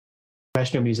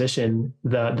professional musician,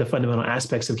 the fundamental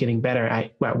aspects of getting better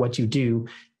at what you do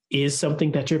is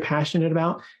something that you're passionate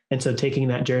about. And so taking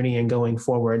that journey and going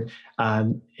forward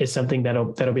is something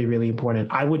that'll be really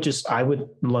important. I would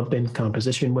lump in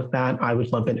composition with that. I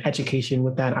would lump in education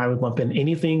with that. I would lump in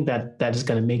anything that is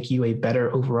going to make you a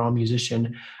better overall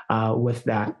musician with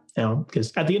that.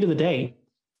 Because at the end of the day,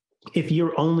 if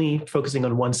you're only focusing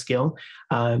on one skill,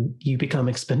 you become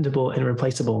expendable and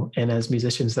replaceable. And as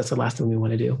musicians, that's the last thing we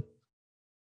want to do.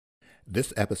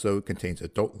 This episode contains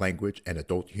adult language and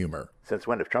adult humor. Since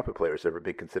when have trumpet players ever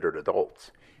been considered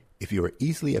adults? If you are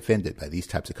easily offended by these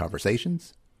types of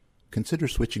conversations, consider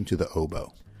switching to the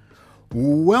oboe.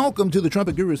 Welcome to the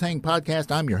Trumpet Gurus Hang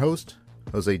podcast. I'm your host,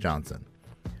 Jose Johnson.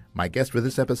 My guest for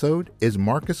this episode is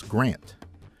Marcus Grant.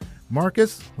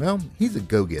 Marcus, well, he's a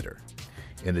go-getter.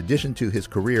 In addition to his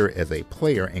career as a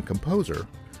player and composer,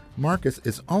 Marcus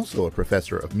is also a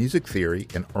professor of music theory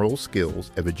and aural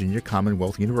skills at Virginia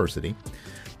Commonwealth University,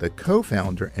 the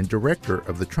co-founder and director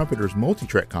of the Trumpeters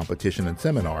Multitrack Competition and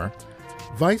Seminar,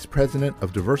 vice president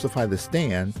of Diversify the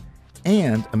Stand,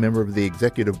 and a member of the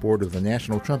executive board of the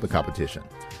National Trumpet Competition.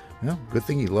 Well, good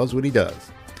thing he loves what he does.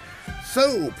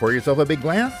 So, pour yourself a big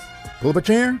glass, pull up a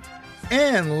chair,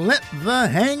 and let the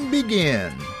hang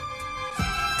begin.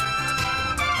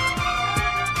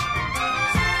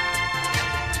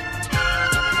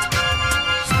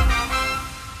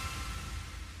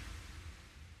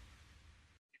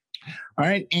 All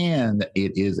right, and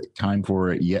it is time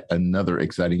for yet another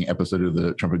exciting episode of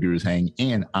the Trumpet Gurus Hang,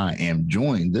 and I am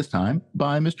joined this time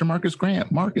by Mr. Marcus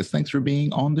Grant. Marcus, thanks for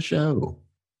being on the show.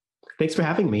 Thanks for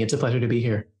having me. It's a pleasure to be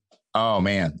here. Oh,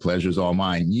 man, pleasure's all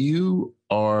mine. You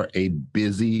are a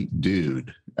busy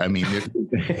dude. I mean,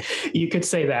 you could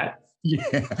say that.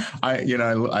 Yeah,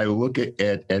 I look at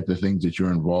the things that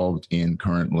you're involved in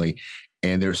currently,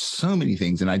 and there's so many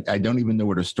things, and I don't even know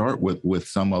where to start with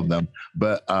some of them.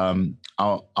 But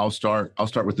I'll start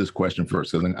with this question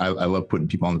first, because I love putting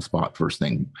people on the spot first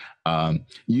thing.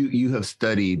 You have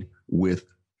studied with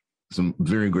some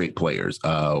very great players.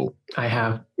 I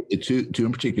have two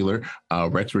in particular,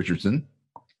 Rex Richardson,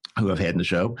 who I've had in the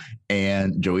show,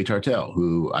 and Joey Tartell,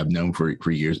 who I've known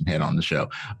for years and had on the show.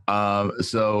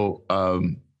 So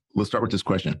let's start with this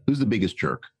question: who's the biggest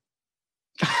jerk?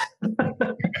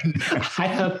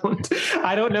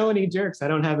 I don't know any jerks. I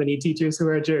don't have any teachers who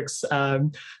are jerks.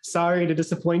 Sorry to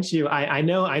disappoint you. I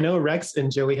know Rex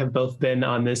and Joey have both been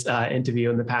on this interview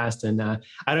in the past, and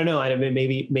I don't know.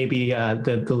 Maybe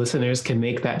the listeners can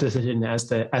make that decision as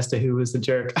to who is the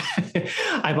jerk.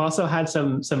 I've also had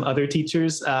some other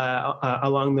teachers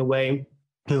along the way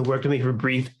who worked with me for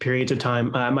brief periods of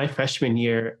time. My freshman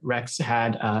year, Rex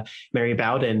had Mary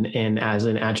Bowden in as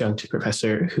an adjunct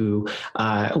professor who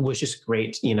was just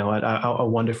great, a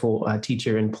wonderful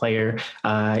teacher and player.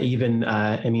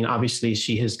 Obviously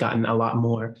she has gotten a lot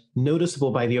more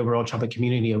noticeable by the overall trumpet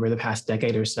community over the past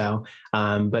decade or so,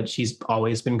 but she's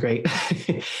always been great.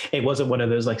 It wasn't one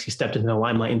of those like she stepped into the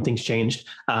limelight and things changed,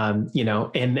 and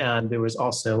there was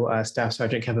also Staff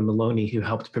Sergeant Kevin Maloney, who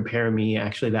helped prepare me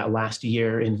actually that last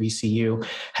year in VCU,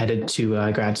 headed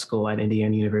to grad school at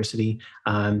Indiana University.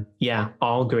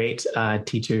 All great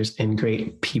teachers and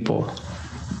great people.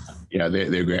 Yeah,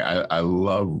 they're great. I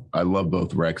love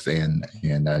both Rex and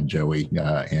Joey,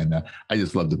 and I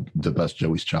just love to bust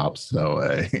Joey's chops. So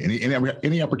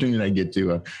any opportunity I get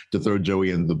to throw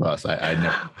Joey into the bus, I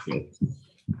never.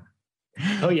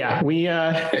 Oh yeah, we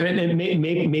and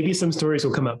maybe some stories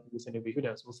will come up in this interview. Who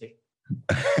knows? We'll see.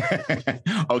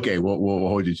 Okay, we'll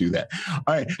hold you to that.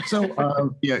 All right.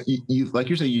 So you like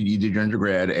you said, you did your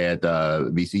undergrad at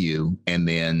VCU, and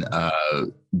then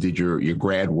did your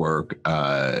grad work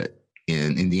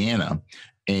in Indiana,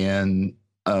 and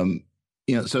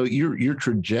so your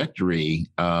trajectory.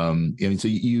 So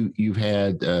you've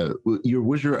had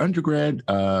was your undergrad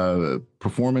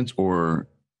performance or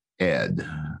ed?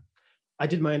 I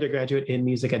did my undergraduate in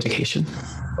music education.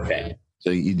 Okay.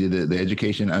 So you did the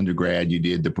education undergrad, you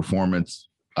did the performance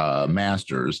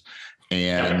master's,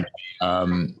 and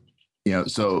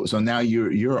so now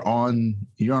you're on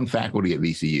faculty at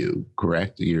VCU,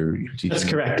 correct? You're teaching. That's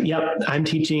correct. Yep, I'm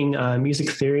teaching music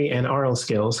theory and aural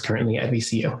skills currently at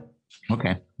VCU.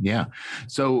 Okay, yeah.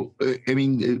 So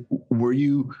were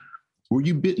you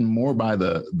bitten more by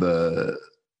the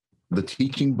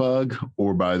teaching bug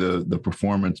or by the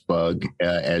performance bug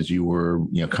as you were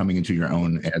coming into your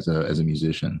own as a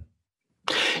musician?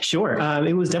 Sure,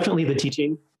 it was definitely the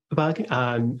teaching bug.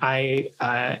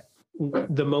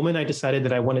 The moment I decided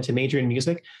that I wanted to major in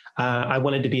music, I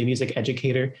wanted to be a music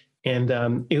educator, and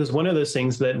it was one of those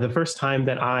things that the first time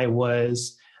that I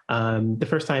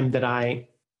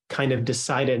kind of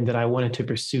decided that I wanted to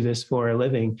pursue this for a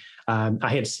living, I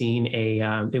had seen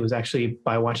it was actually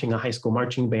by watching a high school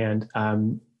marching band,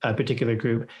 a particular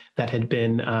group that had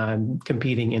been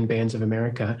competing in Bands of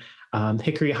America.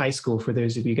 Hickory High School, for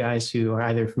those of you guys who are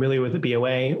either familiar with the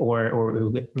BOA or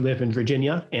who live in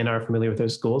Virginia and are familiar with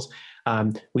those schools,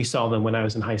 we saw them when I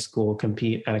was in high school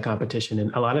compete at a competition.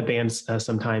 And a lot of bands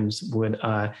sometimes would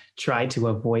try to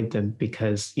avoid them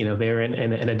because, they're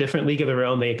in a different league of their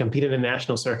own. They competed in the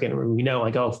national circuit. And we know,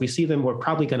 like, oh, if we see them, we're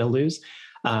probably going to lose.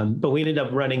 But we ended up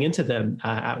running into them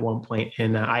at one point,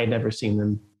 and I had never seen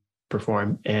them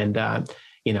perform. And, I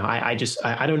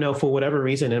don't know, for whatever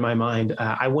reason in my mind,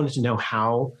 I wanted to know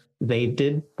how they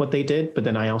did what they did, but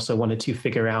then I also wanted to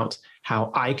figure out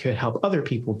how I could help other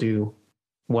people do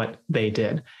what they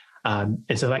did. And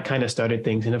so that kind of started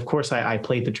things. And of course, I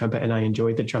played the trumpet and I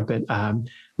enjoyed the trumpet.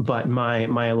 But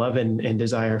my love and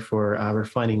desire for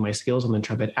refining my skills on the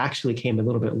trumpet actually came a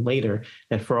little bit later.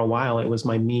 And for a while, it was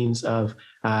my means of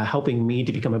helping me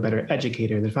to become a better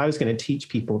educator. That if I was going to teach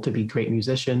people to be great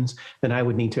musicians, then I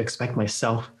would need to expect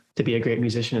myself to be a great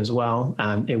musician as well.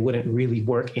 It wouldn't really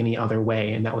work any other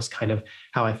way. And that was kind of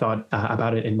how I thought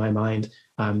about it in my mind.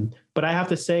 But I have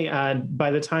to say,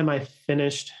 by the time I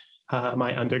finished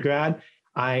my undergrad,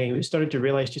 I started to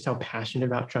realize just how passionate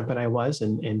about trumpet I was.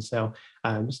 And so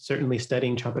certainly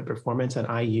studying trumpet performance at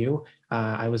IU,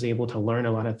 I was able to learn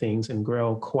a lot of things and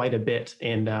grow quite a bit.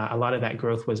 And a lot of that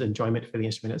growth was enjoyment for the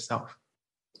instrument itself.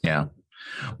 Yeah.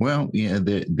 Well,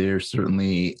 there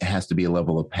certainly has to be a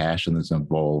level of passion that's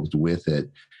involved with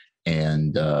it.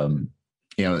 And, and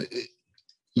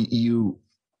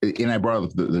I brought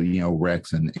up the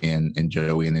Rex and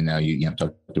Joey, and then now you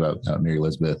talked about Mary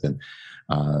Elizabeth, and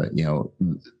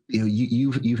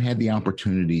you've had the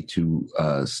opportunity to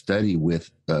study with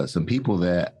some people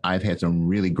that I've had some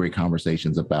really great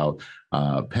conversations about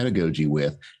pedagogy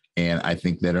with, and I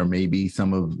think that are maybe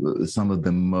some of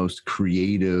the most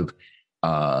creative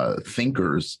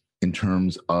thinkers in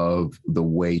terms of the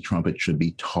way trumpet should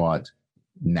be taught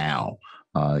now.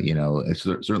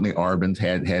 Certainly Arbenz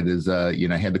had his,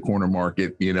 had the corner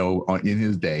market, in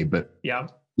his day, but yeah,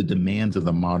 the demands of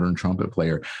the modern trumpet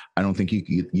player, I don't think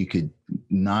you could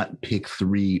not pick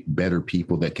three better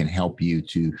people that can help you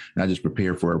to not just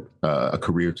prepare for a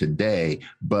career today,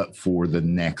 but for the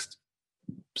next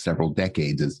several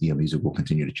decades as music will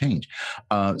continue to change.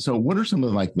 So what are some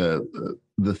of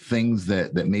the things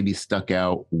that maybe stuck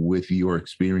out with your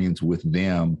experience with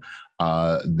them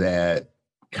that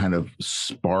kind of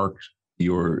sparked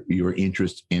your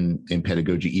interest in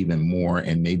pedagogy even more,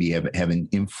 and maybe having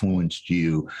influenced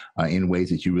you in ways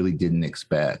that you really didn't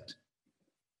expect?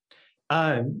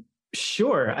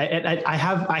 Sure. I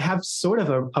have sort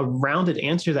of a rounded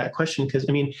answer to that question, because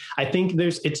I think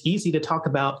it's easy to talk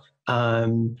about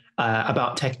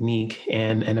technique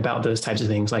and about those types of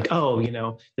things, like,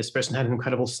 this person had an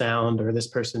incredible sound, or this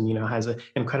person, has an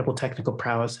incredible technical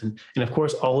prowess. And of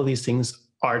course, all of these things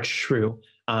are true.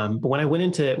 But when I went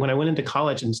into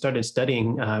college and started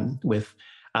studying with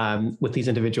these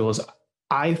individuals,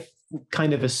 I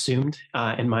kind of assumed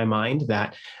in my mind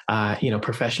that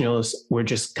professionals were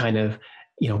just kind of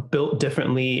built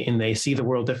differently, and they see the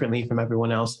world differently from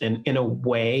everyone else. And in a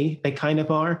way, they kind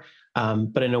of are.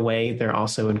 But in a way, they're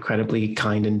also incredibly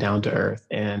kind and down to earth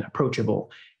and approachable.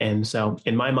 And so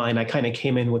in my mind, I kind of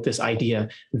came in with this idea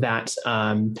that,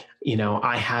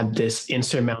 I had this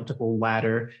insurmountable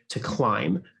ladder to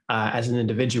climb as an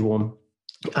individual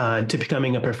to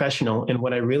becoming a professional. And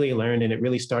what I really learned, and it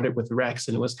really started with Rex,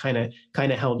 and it was kind of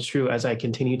held true as I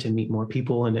continued to meet more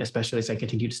people, and especially as I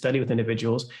continued to study with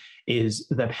individuals, is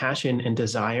the passion and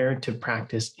desire to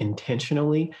practice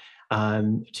intentionally,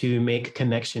 to make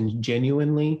connections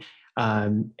genuinely,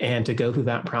 and to go through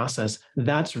that process.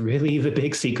 That's really the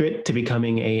big secret to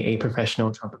becoming a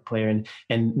professional trumpet player.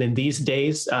 And in these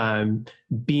days,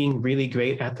 being really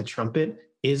great at the trumpet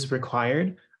is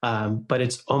required. But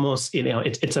it's almost,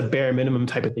 it's a bare minimum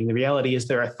type of thing. The reality is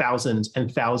there are thousands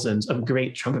and thousands of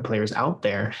great trumpet players out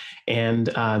there. And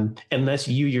unless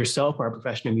you yourself are a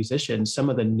professional musician,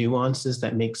 some of the nuances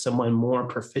that make someone more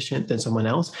proficient than someone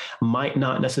else might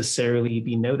not necessarily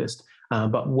be noticed.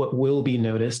 But what will be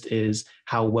noticed is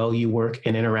how well you work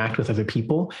and interact with other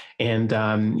people. And,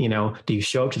 do you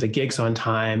show up to the gigs on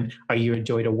time? Are you a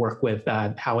joy to work with?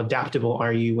 How adaptable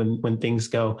are you when things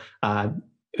go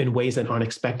in ways that aren't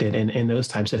expected, and those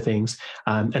types of things.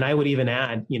 And I would even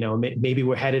add, maybe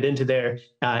we're headed into there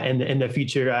in the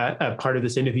future part of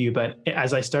this interview, but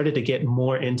as I started to get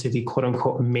more into the quote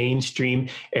unquote mainstream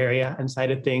area and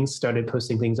side of things, started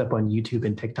posting things up on YouTube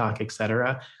and TikTok, et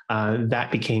cetera,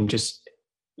 that became just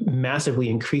massively,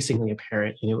 increasingly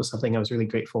apparent. And it was something I was really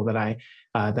grateful that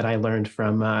I learned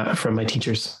from my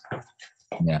teachers.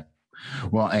 Yeah.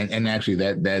 Well, and actually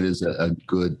that is a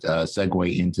good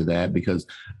segue into that, because,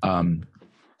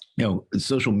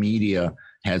 social media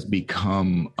has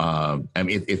become,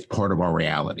 it's part of our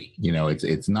reality.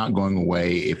 It's not going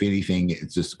away. If anything,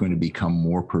 it's just going to become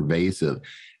more pervasive.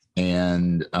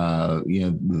 And,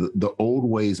 the old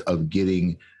ways of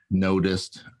getting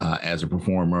noticed as a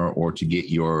performer, or to get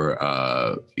your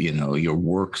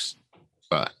works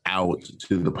out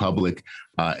to the public,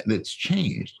 that's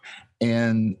changed.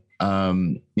 And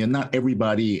not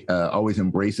everybody always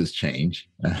embraces change,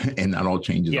 and not all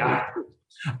changes. Yeah.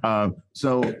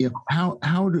 So, how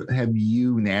have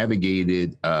you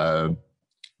navigated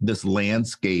this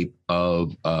landscape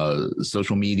of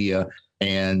social media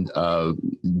and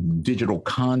digital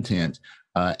content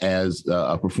as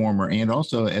a performer and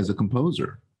also as a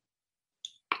composer?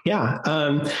 Yeah,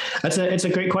 it's a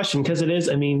great question, because it is.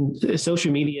 I mean,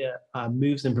 social media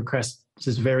moves and progresses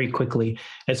very quickly.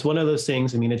 It's one of those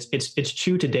things. I mean, it's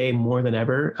true today more than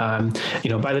ever.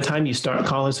 By the time you start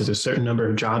college, there's a certain number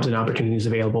of jobs and opportunities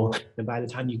available, and by the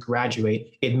time you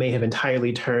graduate, it may have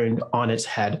entirely turned on its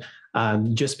head.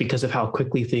 Just because of how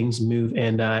quickly things move,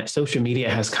 and social media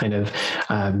has kind of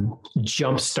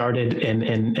jump-started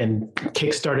and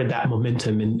kick-started that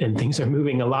momentum, and things are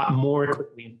moving a lot more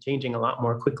quickly and changing a lot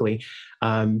more quickly.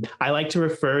 I like to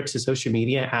refer to social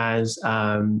media as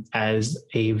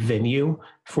a venue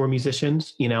for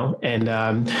musicians,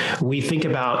 and we think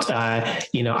about, I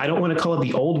don't want to call it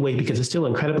the old way, because it's still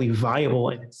incredibly viable,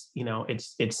 and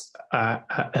it's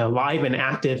alive and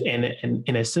active and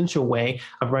an essential way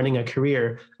of running a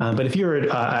career. But if you're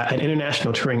an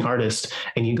international touring artist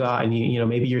and you go out and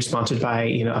maybe you're sponsored by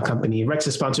a company. Rex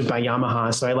is sponsored by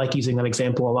Yamaha, so I like using that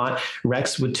example a lot.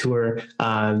 Rex would tour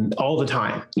all the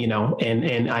time,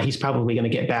 and he's probably going to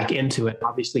get back into it.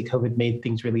 Obviously, COVID made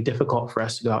things really difficult for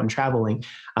us to go out and traveling.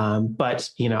 But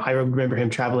I remember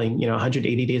him traveling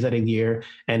 180 days out of the year,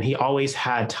 and he always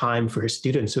had time for his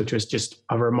students, which was just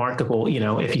a remarkable.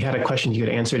 If you had a question, you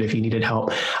could answer it if you needed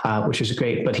help, which was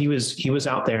great. But he was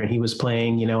out there, and he was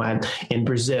playing in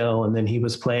Brazil, and then he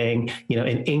was playing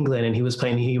in England, and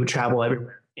he would travel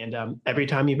everywhere. And every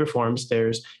time he performs,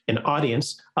 there's an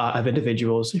audience of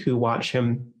individuals who watch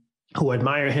him, who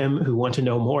admire him, who want to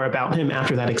know more about him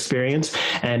after that experience.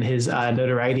 And his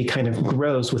notoriety kind of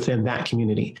grows within that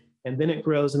community. And then it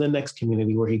grows in the next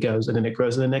community where he goes, and then it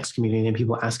grows in the next community, and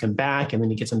people ask him back, and then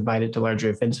he gets invited to larger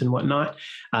events and whatnot.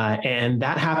 And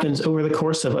that happens over the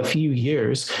course of a few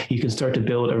years. You can start to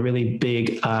build a really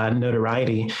big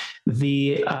notoriety.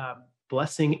 The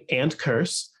blessing and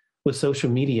curse with social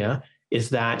media is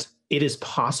that it is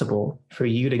possible for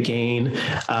you to gain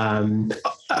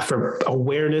for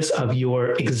awareness of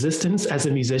your existence as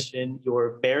a musician,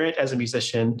 your merit as a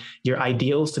musician, your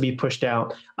ideals to be pushed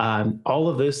out. All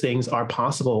of those things are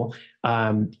possible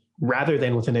rather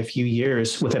than within a few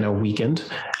years, within a weekend,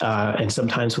 and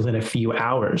sometimes within a few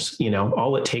hours.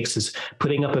 All it takes is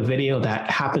putting up a video that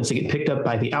happens to get picked up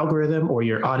by the algorithm, or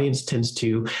your audience tends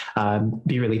to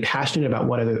be really passionate about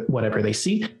whatever they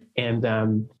see.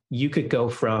 And you could go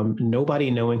from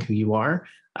nobody knowing who you are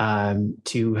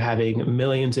to having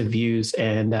millions of views,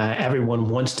 and everyone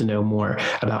wants to know more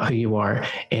about who you are.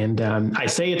 And I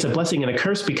say it's a blessing and a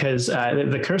curse, because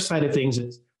the curse side of things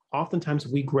is oftentimes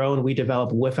we grow and we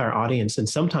develop with our audience. And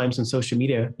sometimes in social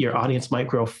media, your audience might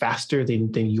grow faster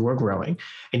than you're growing.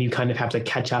 And you kind of have to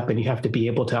catch up, and you have to be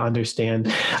able to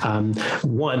understand,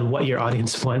 one, what your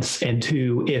audience wants, and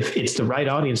two, if it's the right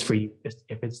audience for you,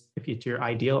 if it's your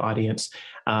ideal audience.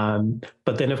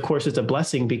 But then, of course, it's a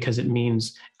blessing, because it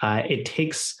means it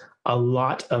takes a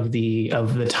lot of the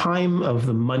time, of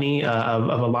the money,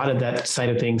 of a lot of that side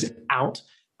of things out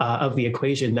of the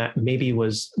equation that maybe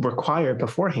was required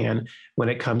beforehand when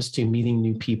it comes to meeting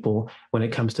new people, when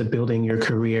it comes to building your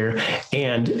career.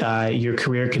 And your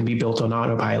career can be built on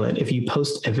autopilot. If you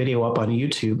post a video up on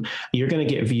YouTube, you're going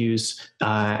to get views,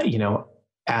 at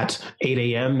 8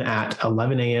 a.m., at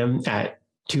 11 a.m., at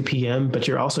 2 p.m., but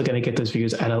you're also going to get those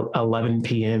views at 11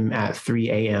 p.m., at 3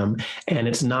 a.m. And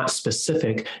it's not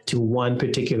specific to one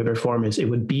particular performance. It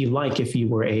would be like if you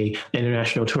were an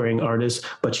international touring artist,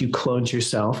 but you cloned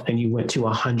yourself and you went to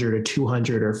 100 or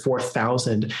 200 or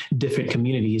 4,000 different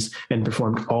communities and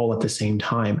performed all at the same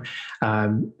time.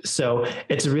 So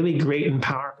it's a really great and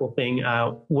powerful thing.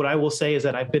 What I will say is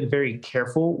that I've been very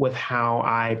careful with how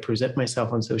I present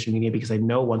myself on social media, because I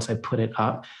know once I put it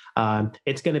up,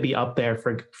 it's going to be up there for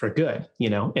for good,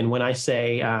 And when I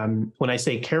say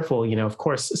careful, of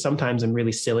course, sometimes I'm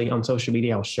really silly on social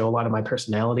media. I'll show a lot of my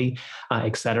personality,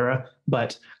 et cetera.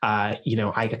 But I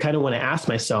kind of want to ask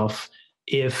myself,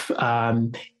 if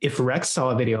Rex saw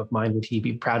a video of mine, would he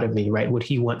be proud of me, right? Would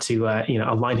he want to,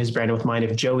 align his brand with mine?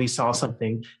 If Joey saw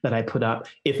something that I put up,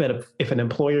 if an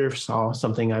employer saw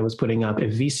something I was putting up,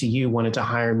 if VCU wanted to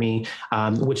hire me,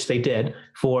 which they did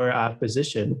for a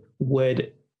position,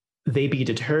 would they be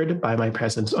deterred by my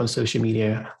presence on social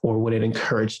media, or would it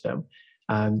encourage them?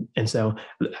 And so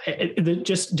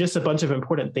just a bunch of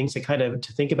important things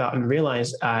to think about and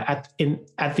realize at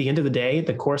the end of the day,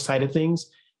 the core side of things,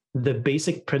 the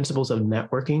basic principles of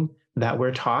networking that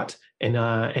we're taught, and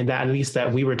that at least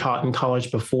that we were taught in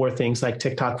college before things like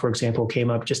TikTok, for example, came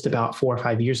up just about 4 or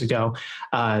 5 years ago.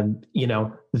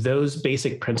 Those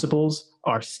basic principles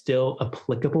are still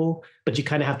applicable, but you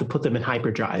kind of have to put them in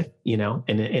hyperdrive, and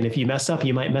if you mess up,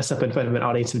 you might mess up in front of an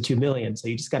audience of 2 million. So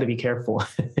you just got to be careful.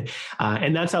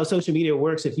 And that's how social media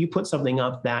works. If you put something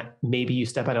up that maybe you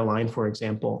step out of line, for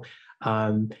example,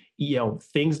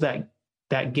 things that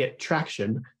get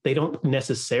traction, they don't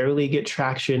necessarily get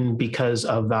traction because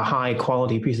of the high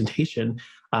quality presentation.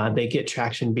 They get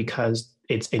traction because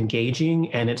it's engaging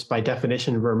and it's by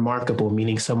definition remarkable,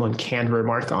 meaning someone can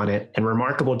remark on it. And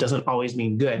remarkable doesn't always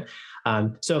mean good.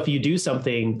 So if you do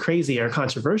something crazy or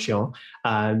controversial,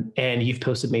 and you've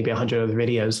posted maybe 100 other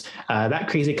videos, that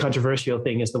crazy controversial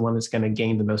thing is the one that's going to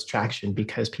gain the most traction,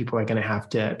 because people are going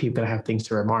to have things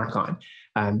to remark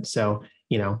on. So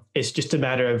it's just a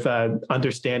matter of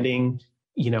understanding,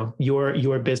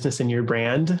 your business and your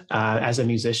brand as a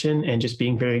musician, and just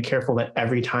being very careful that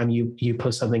every time you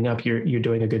post something up, you're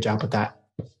doing a good job with that.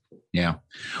 Yeah.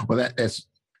 Well,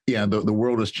 the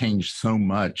world has changed so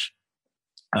much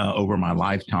over my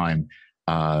lifetime,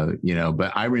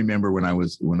 but I remember when I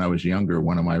was younger,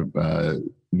 one of my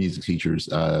music teachers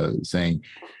saying,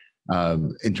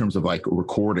 in terms of like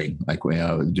recording, like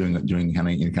doing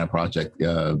kind of project,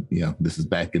 this is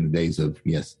back in the days of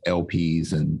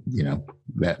LPs and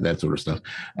that sort of stuff.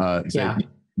 So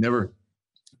never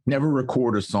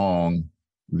record a song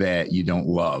that you don't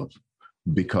love,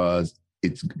 because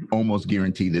it's almost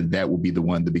guaranteed that will be the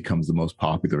one that becomes the most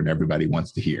popular and everybody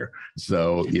wants to hear.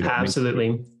 So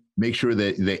absolutely. Make sure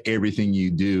that everything you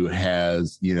do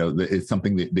has, it's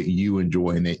something that you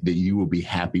enjoy and that you will be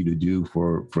happy to do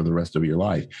for the rest of your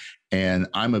life. And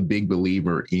I'm a big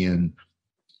believer in,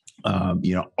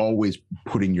 always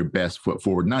putting your best foot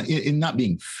forward, not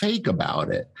being fake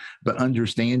about it, but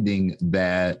understanding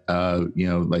that,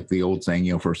 like the old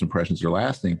saying, first impressions are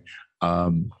lasting.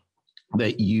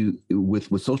 That you,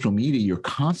 with social media, you're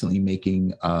constantly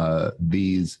making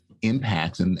these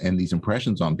impacts and these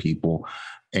impressions on people.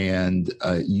 And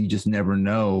you just never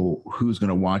know who's going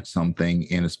to watch something.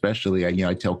 And especially,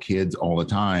 I tell kids all the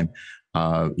time,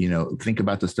 think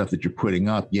about the stuff that you're putting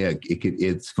up. Yeah,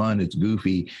 it's fun, it's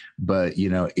goofy, but,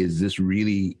 is this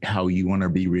really how you want to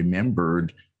be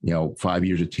remembered, 5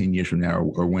 years or 10 years from now,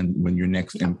 or when your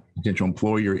next potential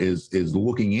employer is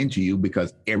looking into you,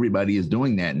 because everybody is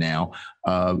doing that now.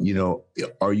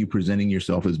 Are you presenting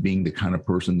yourself as being the kind of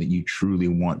person that you truly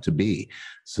want to be?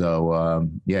 So,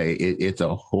 it's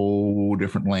a whole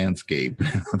different landscape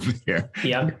there.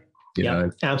 Yeah.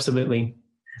 Absolutely.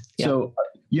 Yeah. So,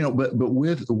 but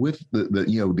with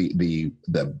the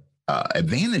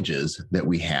advantages that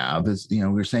we have is,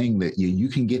 we're saying that you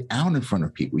can get out in front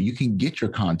of people, you can get your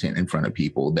content in front of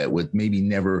people that would maybe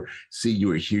never see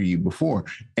you or hear you before.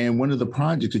 And one of the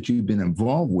projects that you've been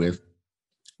involved with,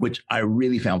 which I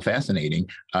really found fascinating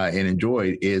and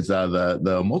enjoyed, is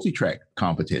the multi-track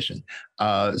competition.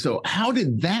 So how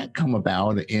did that come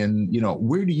about? And,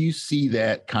 where do you see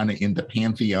that kind of in the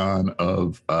pantheon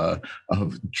of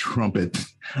trumpet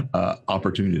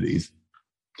opportunities?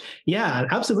 Yeah,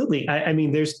 absolutely. I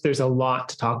mean, there's a lot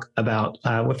to talk about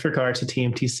with regard to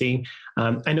TMTC.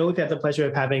 I know we've had the pleasure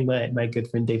of having my good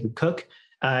friend David Cook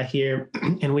here,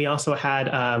 and we also had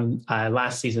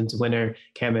last season's winner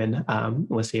Cameron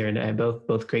was here, and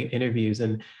both great interviews.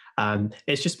 And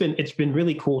it's been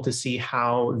really cool to see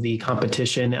how the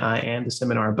competition and the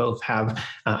seminar both have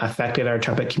affected our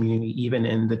trumpet community, even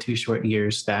in the 2 short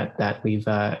years that we've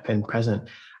been present.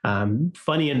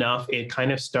 Funny enough, it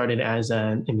kind of started as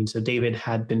so David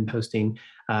had been posting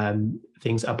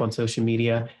things up on social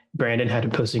media. Brandon had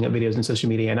been posting up videos on social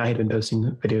media, and I had been posting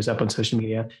videos up on social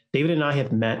media. David and I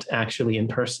had met actually in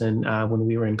person when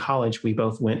we were in college. We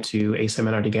both went to a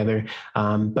seminar together,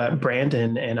 but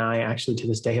Brandon and I actually to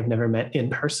this day have never met in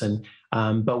person.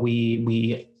 But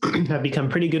we have become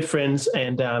pretty good friends,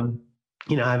 and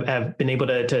I've been able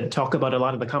to talk about a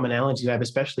lot of the commonalities I have,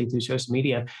 especially through social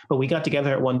media. But we got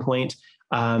together at one point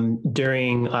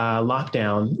during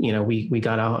lockdown. We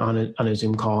got out on a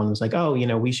Zoom call and was like, oh,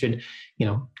 we should,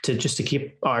 to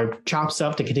keep our chops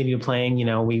up, to continue playing.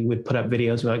 We would put up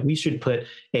videos. We're like, we should put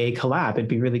a collab. It'd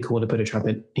be really cool to put a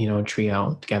trumpet,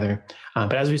 trio together.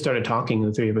 But as we started talking,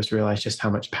 the three of us realized just how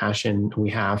much passion we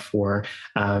have for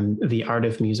the art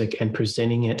of music and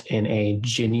presenting it in a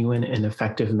genuine and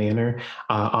effective manner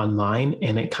online.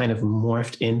 And it kind of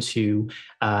morphed into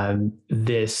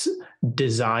this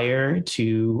desire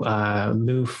to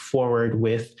move forward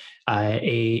with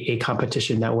a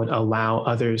competition that would allow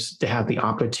others to have the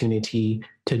opportunity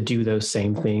to do those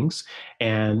same things,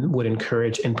 and would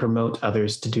encourage and promote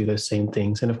others to do those same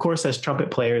things. And of course, as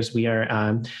trumpet players, we are,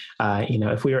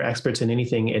 if we are experts in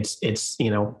anything, it's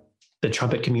the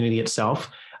trumpet community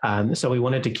itself. So we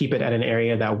wanted to keep it at an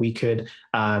area that we could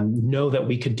know that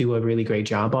we could do a really great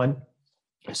job on.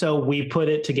 So we put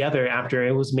it together after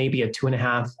it was maybe a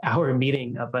 2.5 hour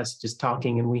meeting of us just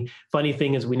talking. And funny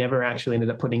thing is, we never actually ended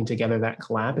up putting together that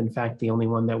collab. In fact, the only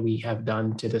one that we have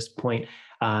done to this point,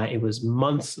 it was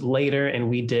months later, and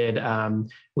we did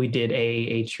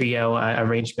a trio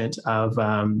arrangement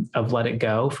of Let It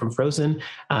Go from Frozen,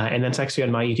 and that's actually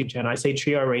on my YouTube channel. I say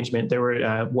trio arrangement. There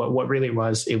were what really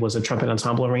was, it was a trumpet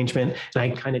ensemble arrangement, and I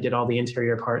kind of did all the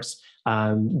interior parts.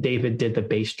 David did the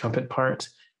bass trumpet part,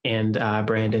 and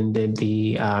Brandon did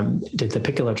the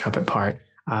piccolo trumpet part,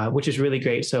 which is really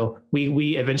great. So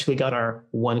we eventually got our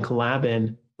one collab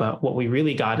in, but what we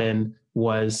really got in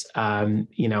was a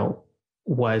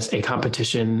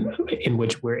competition in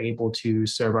which we're able to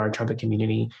serve our trumpet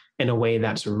community in a way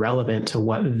that's relevant to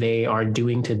what they are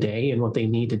doing today and what they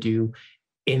need to do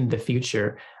in the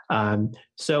future.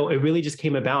 So it really just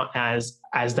came about as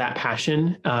that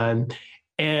passion.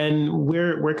 And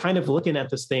we're kind of looking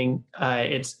at this thing.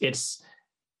 It's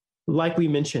like we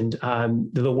mentioned,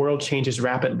 the world changes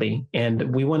rapidly,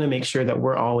 and we want to make sure that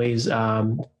we're always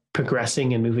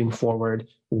progressing and moving forward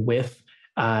with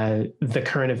the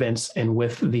current events and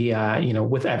with the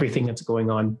with everything that's going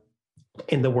on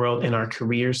in the world, in our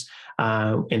careers,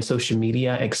 in social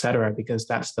media, et cetera, because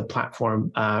that's the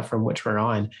platform from which we're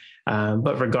on.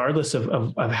 But regardless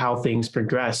of how things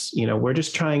progress, we're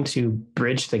just trying to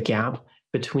bridge the gap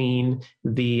between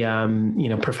the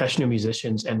professional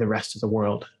musicians and the rest of the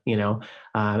world.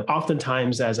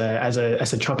 Oftentimes as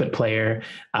a trumpet player,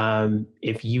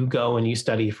 if you go and you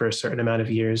study for a certain amount of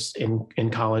years in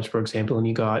college, for example, and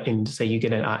you go out and say you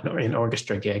get an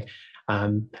orchestra gig,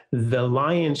 the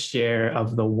lion's share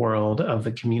of the world, of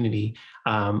the community,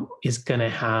 is going to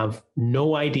have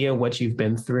no idea what you've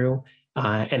been through,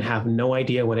 and have no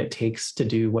idea what it takes to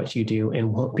do what you do,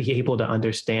 and won't be able to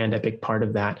understand a big part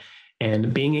of that.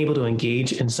 And being able to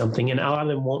engage in something, and a lot of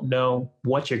them won't know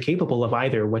what you're capable of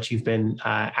either, what you've been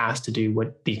asked to do,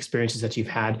 what the experiences that you've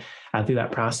had through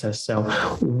that process. So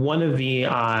one of the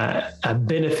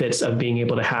benefits of being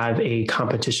able to have a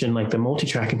competition like the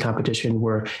multi-tracking competition,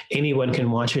 where anyone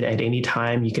can watch it at any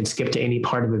time, you can skip to any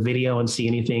part of a video and see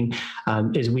anything,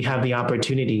 is we have the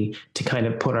opportunity to kind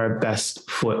of put our best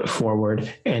foot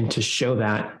forward and to show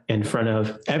that in front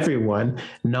of everyone,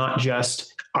 not just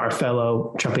our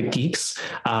fellow trumpet geeks,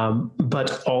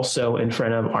 but also in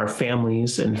front of our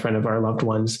families, in front of our loved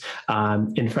ones,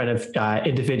 in front of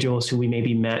individuals who we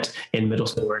maybe met in middle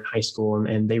school or in high school,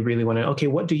 and they really want to, okay,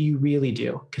 what do you really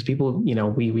do? Because people,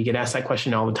 we get asked that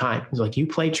question all the time. It's like, you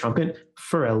play trumpet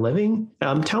for a living?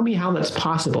 Tell me how that's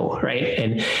possible, right?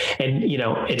 And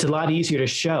it's a lot easier to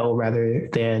show rather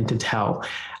than to tell.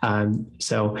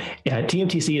 So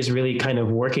TMTC is really kind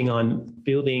of working on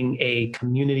building a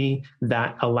community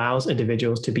that allows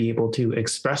individuals to be able to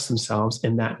express themselves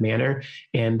in that manner.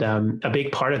 And a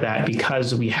big part of that,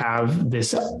 because we have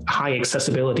this high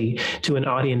accessibility to an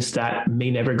audience that may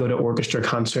never go to orchestra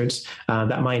concerts,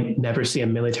 that might never see a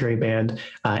military band,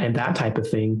 and that type of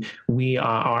thing, we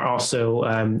are also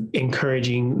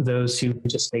encouraging those who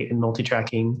participate in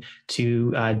multi-tracking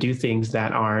to do things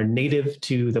that are native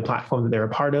to the platform that they're a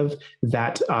part of,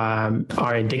 that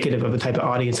are indicative of the type of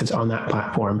audience that's on that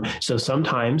platform. So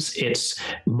sometimes it's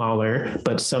Mahler,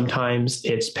 but sometimes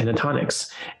it's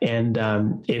pentatonics. And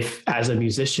if as a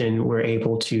musician, we're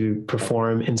able to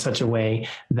perform in such a way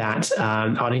that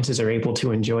audiences are able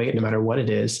to enjoy it no matter what it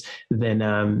is,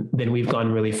 then we've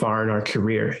gone really far in our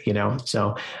career,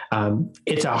 So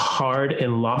it's a hard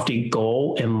and lofty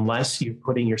goal unless you're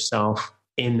putting yourself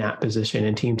in that position.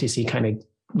 And TMTC kind of,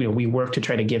 we work to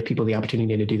try to give people the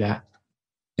opportunity to do that.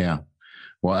 Yeah.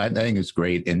 Well, I think it's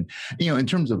great. And, in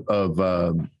terms of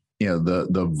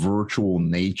the virtual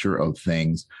nature of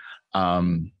things,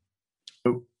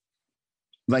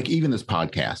 like even this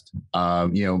podcast,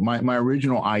 my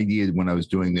original idea when I was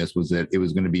doing this was that it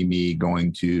was going to be me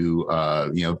going to,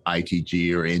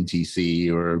 ITG or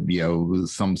NTC or,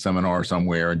 some seminar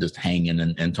somewhere and just hanging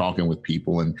and talking with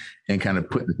people and kind of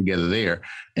putting it together there.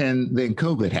 And then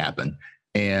COVID happened.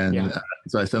 And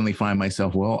so I suddenly find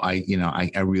myself, well, I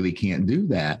really can't do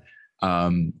that.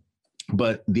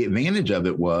 But the advantage of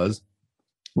it was,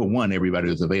 well, one, everybody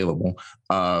was available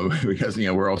because,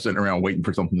 we're all sitting around waiting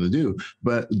for something to do.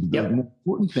 But the more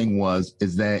important thing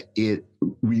is that it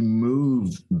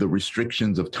removed the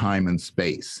restrictions of time and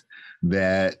space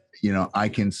that, I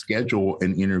can schedule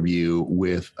an interview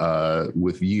with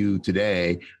you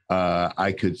today.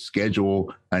 I could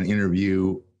schedule an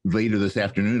interview later this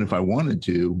afternoon if I wanted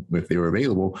to, if they were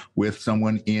available, with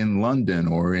someone in London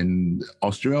or in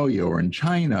Australia or in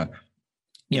China.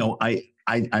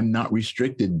 I'm not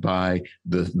restricted by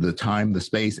the time, the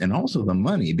space, and also the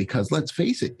money, because let's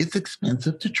face it, it's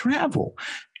expensive to travel.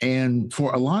 And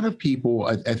for a lot of people,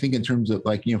 I think in terms of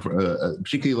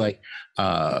particularly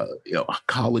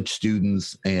college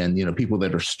students and, people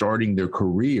that are starting their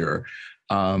career,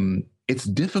 it's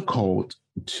difficult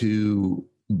to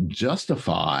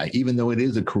justify, even though it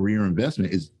is a career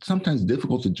investment, it's sometimes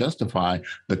difficult to justify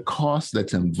the cost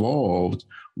that's involved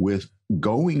with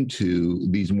going to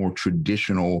these more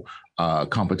traditional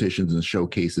competitions and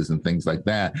showcases and things like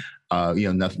that.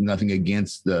 Nothing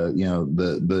against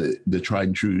the tried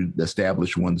and true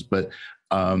established ones, but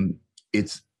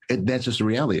that's just a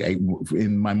reality.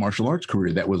 In my martial arts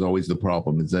career, that was always the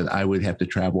problem, is that I would have to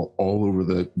travel all over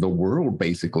the world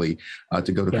basically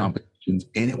to go to competitions.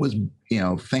 And it was,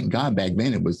 thank God back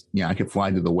then it was, I could fly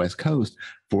to the West Coast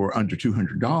for under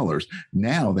 $200.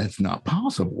 Now that's not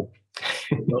possible.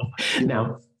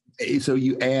 No. So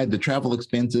you add the travel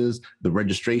expenses, the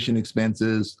registration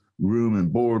expenses, room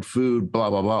and board, food, blah,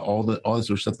 blah, blah, all the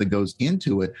sort of stuff that goes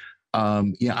into it.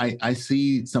 I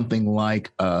see something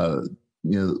like,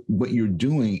 what you're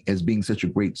doing as being such a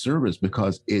great service,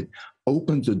 because it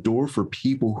opens a door for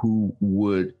people who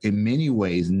would in many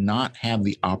ways not have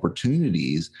the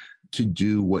opportunities to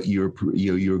do what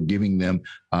you're giving them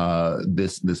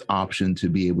this option to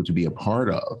be able to be a part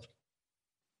of.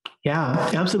 Yeah,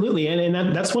 absolutely.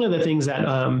 And that's one of the things that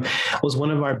was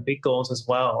one of our big goals as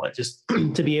well, just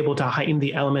to be able to heighten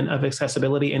the element of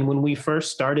accessibility. And when we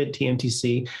first started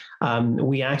TMTC,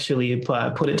 we actually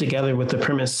put it together with the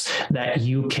premise that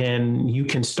you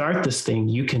can start this thing,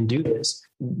 you can do this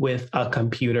with a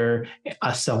computer,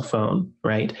 a cell phone,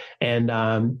 right?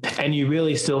 And you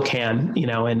really still can,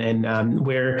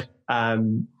 we're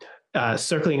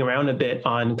circling around a bit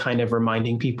on kind of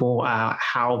reminding people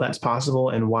how that's possible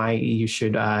and why you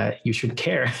should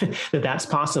care that that's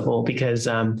possible, because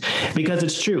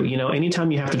it's true.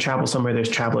 Anytime you have to travel somewhere, there's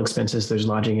travel expenses, there's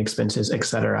lodging expenses, et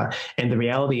cetera. And the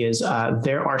reality is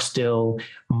there are still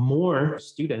more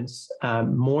students,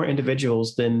 more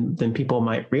individuals than people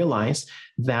might realize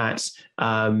that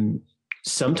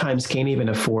sometimes can't even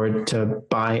afford to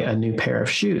buy a new pair of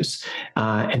shoes.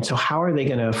 And so how are they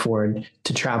going to afford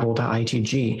to travel to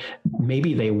ITG?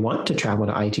 Maybe they want to travel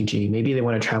to ITG. Maybe they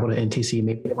want to travel to NTC.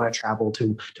 Maybe they want to travel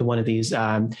to one of these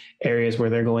areas where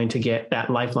they're going to get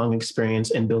that lifelong experience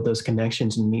and build those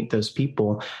connections and meet those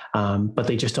people. But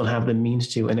they just don't have the means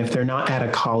to. And if they're not at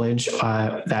a college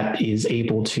that is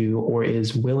able to or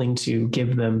is willing to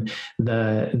give them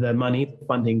the money,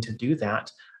 funding to do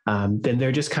that, then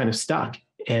they're just kind of stuck.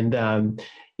 And, and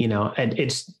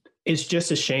it's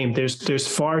just a shame. There's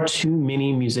far too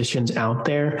many musicians out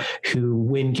there who,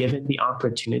 when given the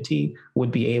opportunity,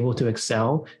 would be able to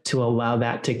excel, to allow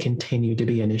that to continue to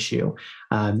be an issue.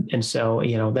 And so,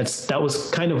 that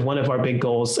was kind of one of our big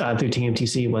goals through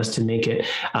TMTC, was to make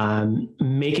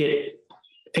it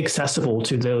accessible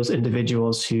to those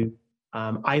individuals who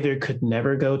either could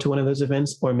never go to one of those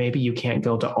events, or maybe you can't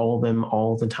go to all of them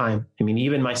all the time. I mean,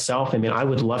 even myself, I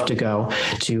would love to go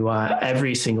to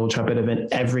every single trumpet event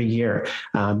every year.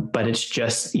 But it's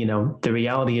just, the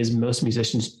reality is most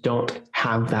musicians don't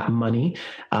have that money.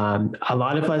 A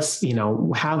lot of us,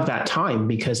 have that time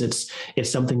because it's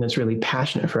something that's really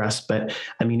passionate for us. But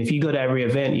if you go to every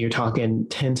event, you're talking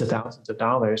tens of thousands of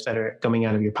dollars that are coming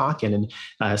out of your pocket. And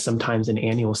sometimes an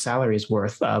annual salary's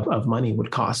worth of money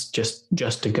would cost just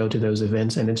to go to those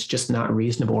events. And it's just not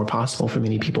reasonable or possible for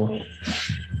many people.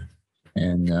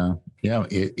 And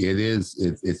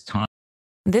it's time.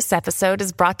 This episode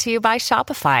is brought to you by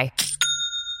Shopify.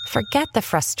 Forget the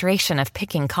frustration of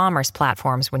picking commerce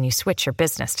platforms when you switch your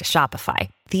business to Shopify,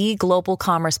 the global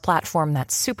commerce platform that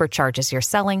supercharges your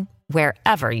selling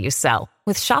wherever you sell.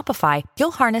 With Shopify,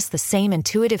 you'll harness the same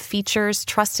intuitive features,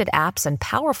 trusted apps, and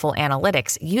powerful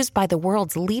analytics used by the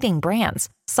world's leading brands.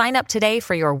 Sign up today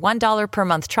for your $1 per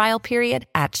month trial period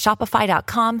at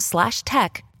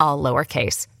shopify.com/tech, all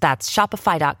lowercase. That's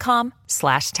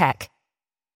shopify.com/tech.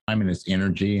 Time and its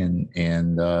energy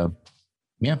and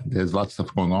yeah, there's lots of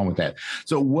stuff going on with that.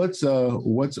 So what's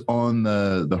on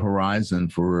the horizon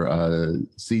for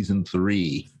season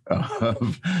 3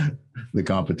 of the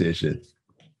competition?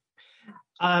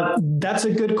 That's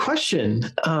a good question.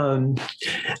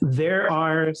 There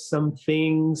are some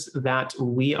things that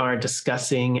we are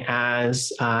discussing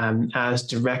as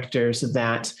directors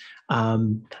that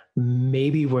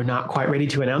maybe we're not quite ready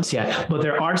to announce yet, but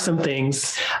there are some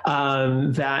things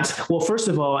that, well, first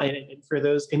of all, and for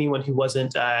anyone who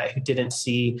didn't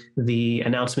see the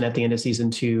announcement at the end of season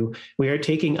 2, we are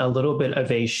taking a little bit of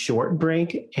a short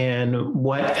break. And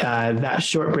what that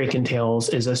short break entails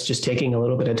is us just taking a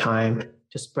little bit of time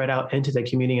to spread out into the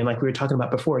community. And like we were talking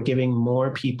about before, giving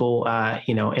more people,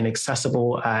 an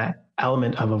accessible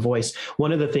element of a voice.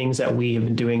 One of the things that we have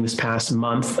been doing this past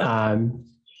month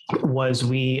was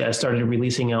we started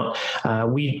releasing out,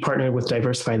 we partnered with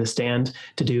Diversify the Stand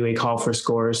to do a call for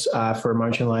scores for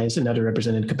marginalized and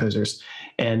underrepresented composers.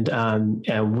 And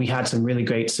we had some really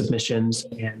great submissions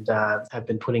and have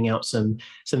been putting out some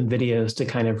videos to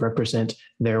kind of represent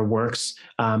their works.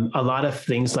 A lot of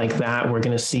things like that we're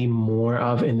going to see more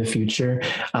of in the future.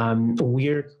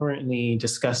 We're currently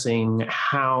discussing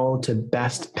how to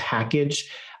best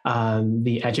package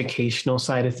the educational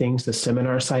side of things, the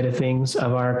seminar side of things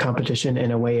of our competition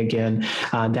in a way, again,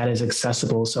 that is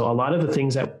accessible. So a lot of the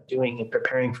things that we're doing in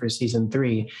preparing for season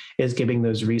 3 is giving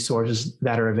those resources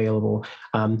that are available.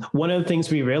 One of the things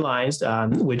we realized,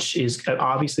 which is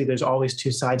obviously there's always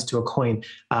two sides to a coin,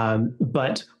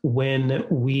 but when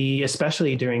we,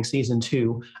 especially during season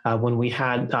 2, when we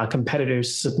had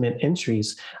competitors submit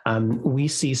entries, we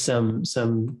see some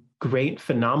great,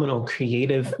 phenomenal,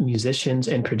 creative musicians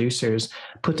and producers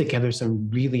put together some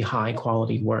really high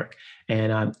quality work.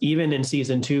 And even in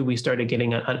season 2, we started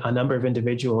getting a number of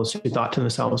individuals who thought to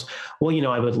themselves, well,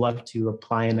 I would love to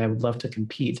apply and I would love to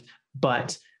compete,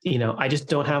 but I just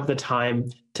don't have the time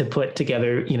to put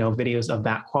together, videos of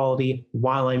that quality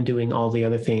while I'm doing all the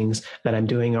other things that I'm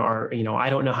doing, or, I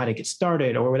don't know how to get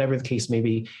started or whatever the case may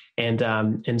be.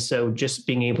 And so just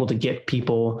being able to get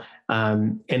people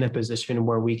in a position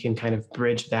where we can kind of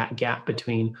bridge that gap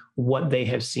between what they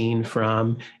have seen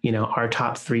from, our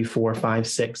top 3, 4, 5,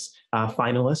 6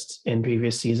 finalists in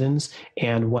previous seasons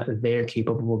and what they're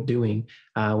capable of doing.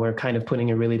 We're kind of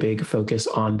putting a really big focus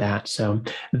on that. So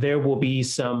there will be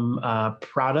some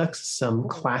products, some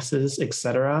classes, et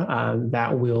cetera,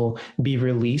 that will be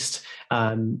released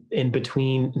in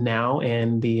between now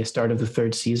and the start of the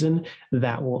 3rd season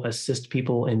that will assist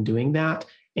people in doing that.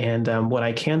 And what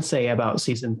I can say about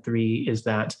season 3 is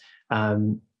that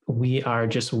we are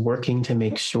just working to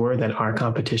make sure that our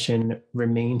competition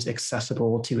remains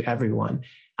accessible to everyone.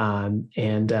 And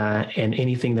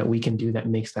anything that we can do that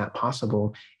makes that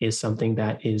possible is something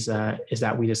that is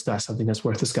that we discuss, something that's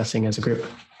worth discussing as a group.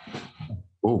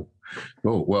 Oh,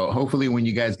 well, hopefully when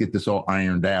you guys get this all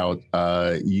ironed out,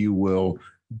 you will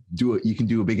do it. You can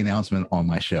do a big announcement on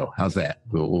my show. How's that?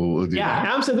 We'll do that.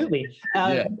 Absolutely.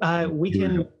 We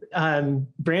can.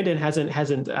 Brandon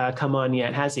hasn't come on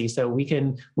yet, has he? So we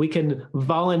can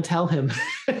volunteer him.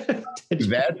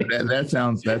 that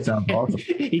sounds awesome.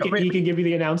 He can give you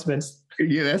the announcements.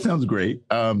 Yeah, that sounds great.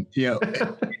 And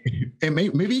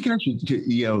maybe you can actually,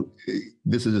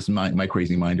 this is just my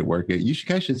crazy mind at work. You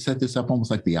guys should set this up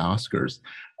almost like the Oscars,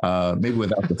 maybe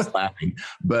without the slapping.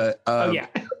 But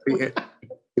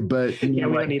but we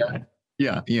don't need that.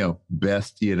 Yeah,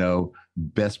 best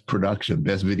production,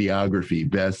 best videography,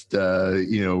 best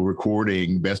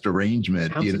recording, best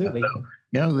arrangement. Absolutely.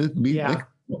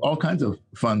 All kinds of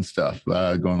fun stuff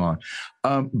going on.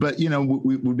 But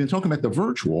we've been talking about the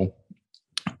virtual.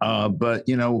 But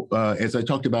as I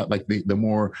talked about, like the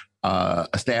more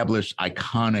established,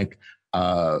 iconic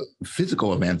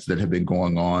physical events that have been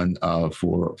going on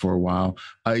for a while,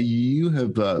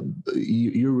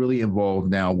 you're really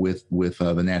involved now with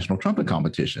the National Trumpet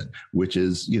Competition, which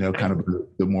is kind of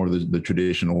the more the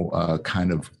traditional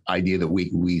kind of idea that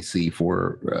we see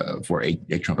for a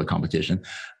trumpet competition.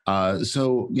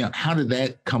 So how did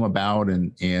that come about,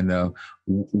 and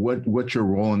what's your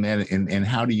role in that, and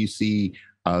how do you see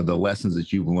the lessons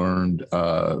that you've learned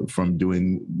from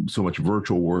doing so much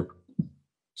virtual work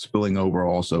spilling over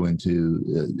also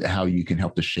into how you can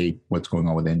help to shape what's going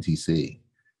on with NTC?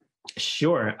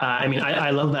 Sure.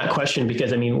 I love that question because,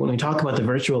 when we talk about the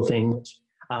virtual thing,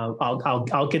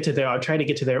 I'll get to there. I'll try to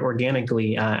get to there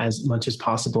organically as much as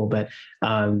possible. But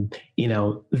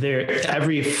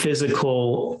every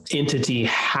physical entity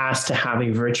has to have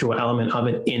a virtual element of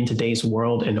it in today's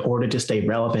world in order to stay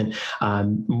relevant,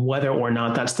 whether or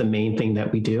not that's the main thing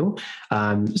that we do.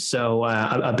 So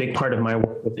a big part of my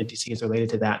work with NTC is related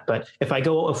to that. But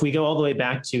if we go all the way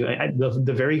back to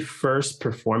the very first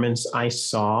performance I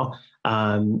saw,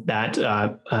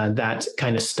 that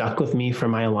kind of stuck with me for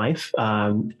my life,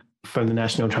 from the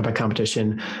National Trumpet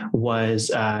Competition was,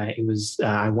 I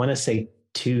want to say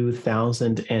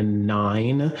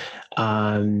 2009,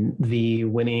 the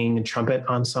winning trumpet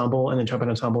ensemble and the trumpet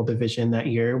ensemble division that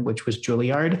year, which was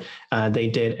Juilliard. They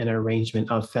did an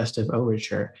arrangement of Festive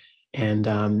Overture. And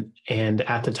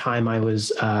at the time I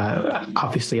was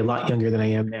obviously a lot younger than I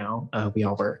am now. We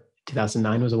all were.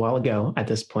 2009 was a while ago at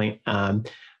this point.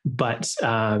 But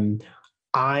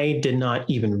I did not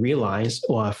even realize,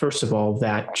 first of all,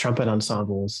 that trumpet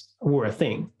ensembles were a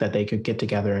thing that they could get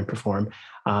together and perform.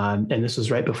 And this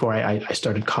was right before I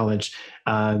started college.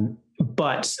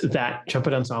 But that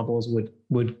trumpet ensembles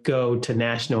would go to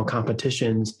national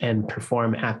competitions and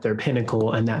perform at their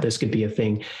pinnacle, and that this could be a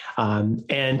thing.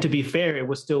 And to be fair, it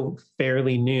was still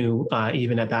fairly new,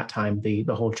 even at that time, the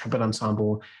whole trumpet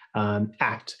ensemble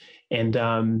act.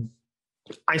 And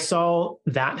I saw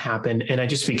that happen, and I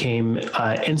just became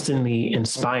instantly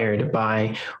inspired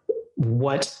by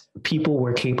what people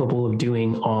were capable of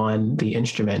doing on the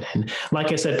instrument. And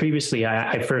like I said previously,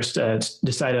 I first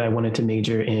decided I wanted to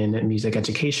major in music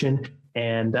education.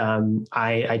 And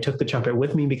I took the trumpet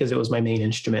with me because it was my main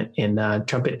instrument, and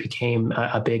trumpet became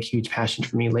a big, huge passion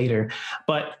for me later.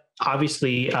 But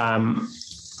obviously,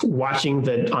 watching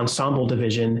the ensemble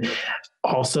division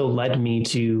also led me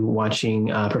to watching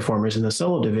performers in the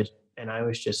solo division. And I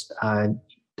was just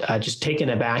taken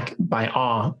aback by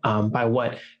awe by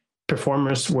what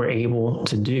performers were able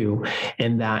to do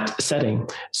in that setting.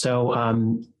 So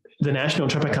the National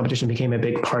Trumpet Competition became a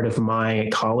big part of my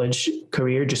college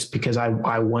career, just because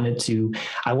I wanted to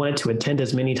attend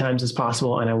as many times as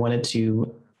possible. And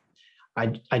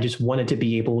I just wanted to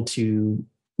be able to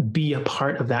be a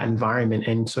part of that environment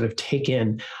and sort of take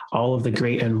in all of the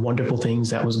great and wonderful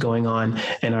things that was going on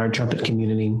in our trumpet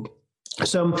community.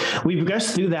 So we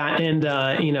progressed through that, and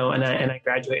I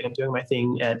graduated. I'm doing my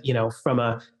thing at from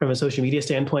a social media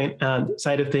standpoint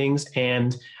side of things,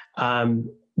 and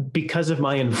because of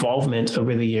my involvement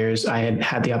over the years, I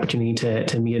had the opportunity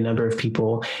to meet a number of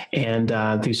people, and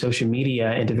through social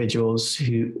media, individuals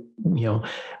who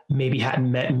maybe hadn't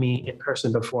met me in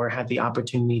person before had the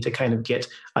opportunity to kind of get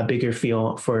a bigger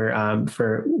feel for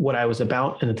what I was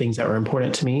about and the things that were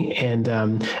important to me. And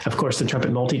of course, the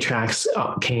Trumpet Multitracks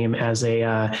came as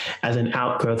an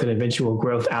outgrowth and eventual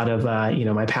growth out of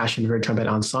my passion for a trumpet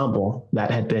ensemble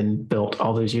that had been built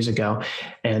all those years ago.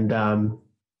 And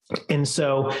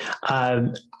so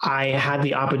I had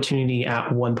the opportunity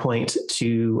at one point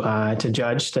to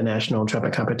judge the National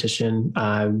Trumpet Competition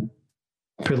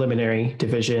preliminary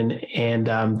division, and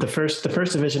the first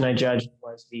division I judged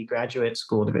was the graduate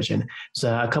school division.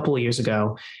 So a couple of years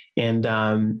ago, and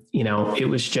it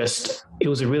was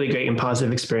a really great and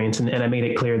positive experience, and I made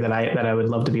it clear that I would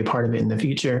love to be a part of it in the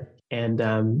future. And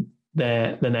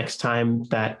the next time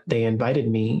that they invited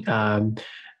me,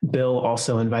 Bill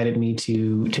also invited me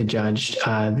to judge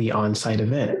the on-site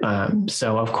event.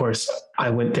 So of course I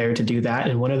went there to do that.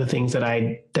 And one of the things that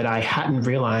I hadn't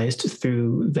realized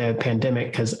through the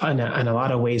pandemic, because in a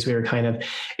lot of ways we were kind of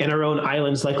in our own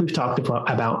islands, like we've talked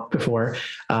about before.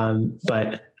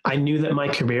 But I knew that my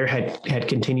career had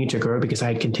continued to grow because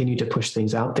I had continued to push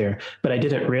things out there, but I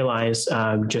didn't realize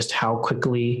just how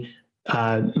quickly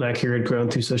my career had grown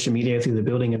through social media, through the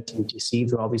building of NTC,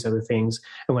 through all these other things.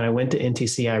 And when I went to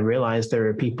NTC, I realized there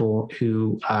were people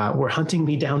who were hunting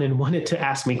me down and wanted to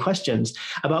ask me questions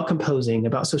about composing,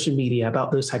 about social media,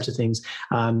 about those types of things,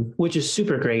 which is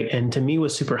super great. And to me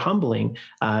was super humbling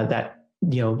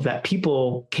that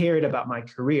people cared about my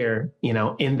career,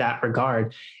 in that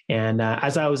regard. And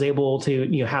as I was able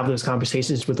to, have those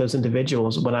conversations with those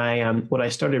individuals, what I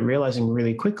started realizing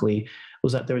really quickly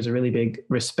was that there was a really big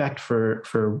respect for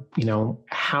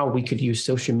how we could use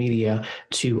social media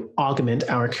to augment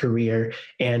our career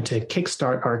and to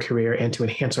kickstart our career and to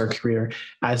enhance our career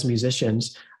as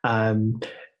musicians.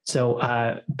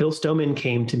 So Bill Stoneman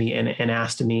came to me and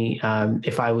asked me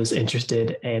if I was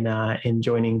interested in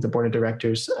joining the board of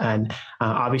directors. And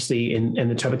obviously in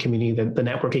the trumpet community, the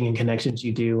networking and connections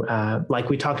you do, like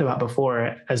we talked about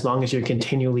before, as long as you're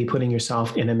continually putting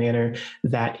yourself in a manner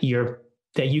that you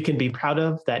can be proud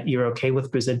of, that you're okay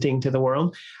with presenting to the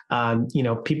world,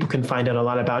 people can find out a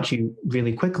lot about you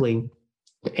really quickly.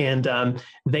 And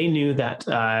they knew that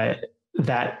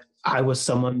that I was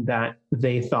someone that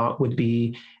they thought would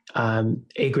be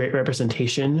a great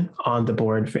representation on the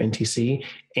board for NTC,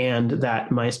 and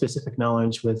that my specific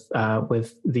knowledge with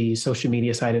the social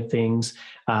media side of things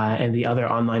and the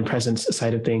other online presence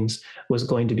side of things was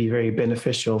going to be very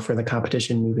beneficial for the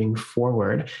competition moving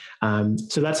forward.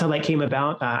 So that's how that came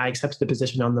about. I accepted the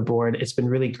position on the board. It's been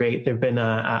really great. There have been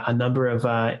a number of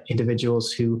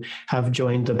individuals who have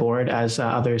joined the board as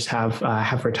others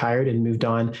have retired and moved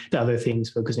on to other things,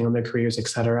 focusing on their careers, et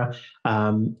cetera.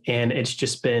 And it's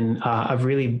just been a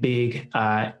really big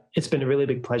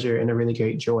pleasure and a really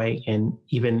great joy. And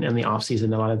even in the off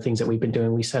season, a lot of things that we've been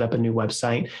doing, we set up a new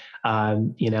website,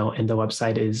 and the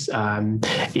website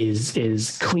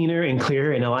is cleaner and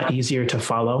clearer and a lot easier to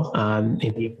follow. And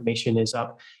the information is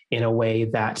up in a way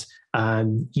that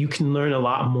you can learn a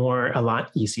lot more, a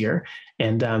lot easier.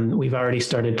 And we've already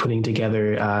started putting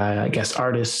together guest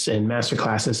artists and master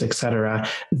classes, et cetera,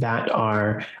 that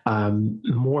are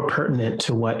more pertinent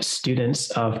to what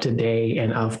students of today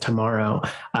and of tomorrow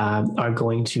are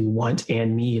going to want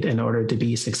and need in order to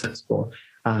be successful.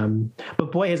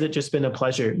 But boy, has it just been a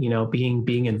pleasure,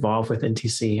 being involved with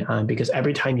NTC, because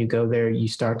every time you go there, you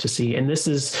start to see, and this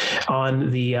is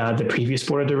on the previous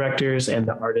board of directors and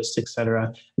the artists, et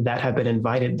cetera, that have been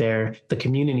invited there. The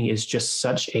community is just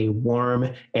such a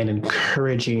warm and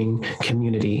encouraging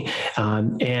community.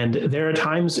 And there are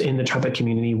times in the trumpet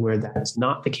community where that's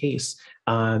not the case.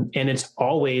 And it's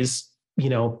always,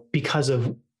 because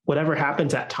of whatever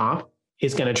happens at top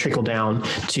is going to trickle down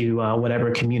to whatever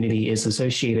community is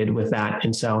associated with that.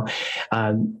 And so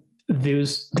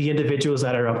the individuals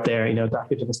that are up there,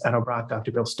 Dr. Dennis Edelbrock,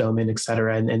 Dr. Bill Stoneman, et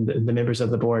cetera, and the members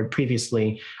of the board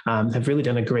previously have really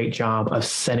done a great job of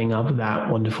setting up that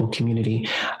wonderful community.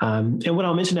 And what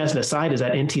I'll mention as an aside is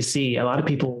that NTC, a lot of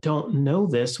people don't know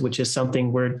this, which is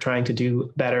something we're trying to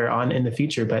do better on in the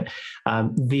future, but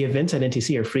the events at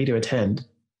NTC are free to attend.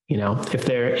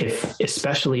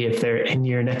 Especially if they're in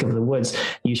your neck of the woods,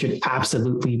 you should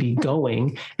absolutely be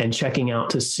going and checking out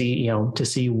to see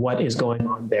what is going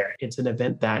on there. It's an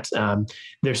event that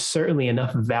there's certainly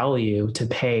enough value to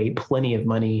pay plenty of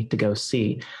money to go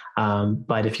see.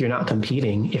 But if you're not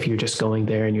competing, if you're just going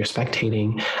there and you're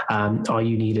spectating, all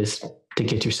you need is to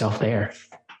get yourself there.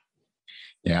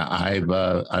 Yeah, I've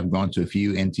gone to a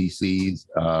few NTCs,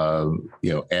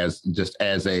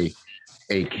 as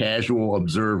a casual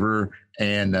observer,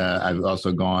 and I've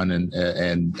also gone and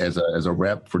as a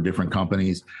rep for different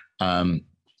companies, and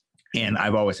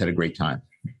I've always had a great time.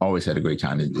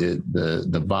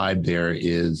 The vibe there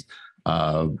is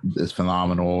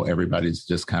phenomenal. Everybody's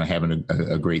just kind of having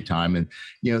a great time, and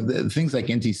things like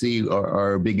NTC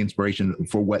are a big inspiration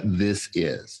for what this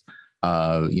is.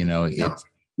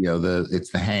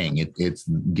 It's the hang. It's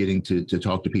getting to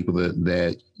talk to people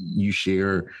that you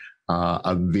share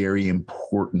a very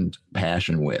important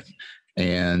passion with.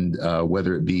 And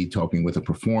whether it be talking with a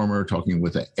performer, talking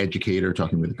with an educator,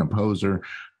 talking with a composer,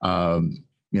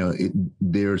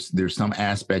 there's some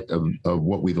aspect of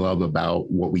what we love about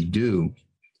what we do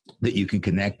that you can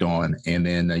connect on, and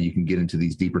then you can get into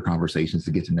these deeper conversations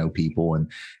to get to know people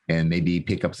and maybe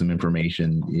pick up some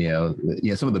information.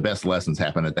 Some of the best lessons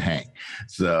happen at the hang.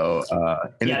 So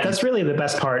that's really the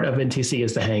best part of NTC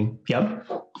is the hang. Yep.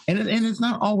 And it's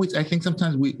not always. I think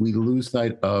sometimes we lose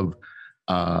sight of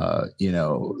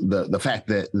the fact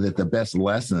that the best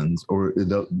lessons or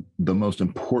the most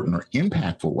important or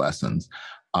impactful lessons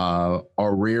are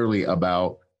rarely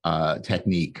about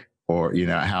technique or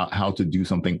how to do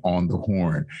something on the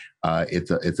horn.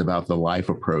 It's about the life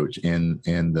approach and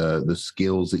the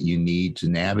skills that you need to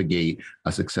navigate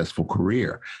a successful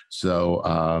career. So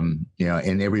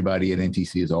and everybody at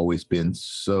NTC has always been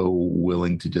so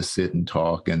willing to just sit and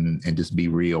talk and just be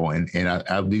real. And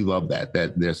I do love that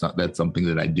that's something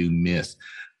that I do miss.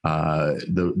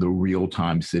 The real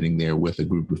time sitting there with a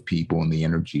group of people and the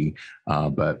energy,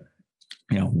 but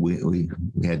we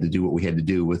had to do what we had to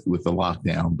do with the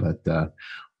lockdown, but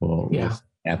we'll see what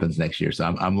happens next year. So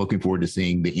I'm looking forward to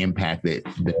seeing the impact that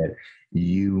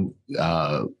you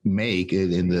make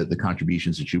and the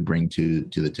contributions that you bring to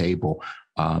the table.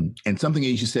 And something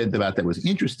that you said about that was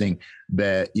interesting,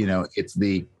 that it's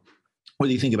what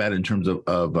do you think about it in terms of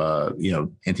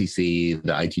NTC,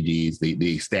 the ITGs,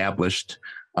 the established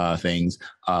things,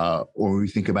 or we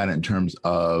think about it in terms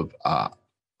of our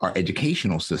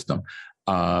educational system?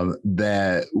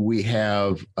 That we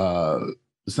have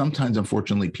sometimes,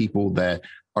 unfortunately, people that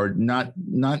are not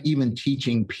even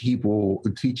teaching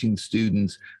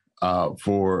students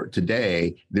for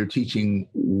today. They're teaching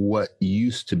what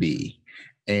used to be.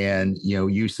 And,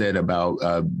 you said about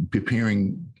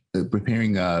preparing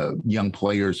preparing young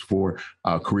players for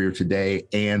career today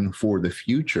and for the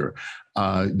future,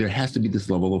 there has to be this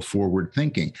level of forward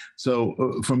thinking.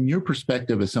 So from your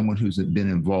perspective as someone who's been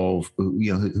involved,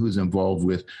 who's involved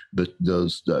with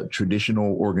those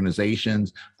traditional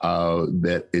organizations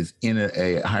that is in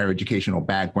a higher educational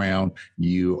background,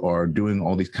 you are doing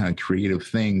all these kind of creative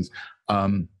things.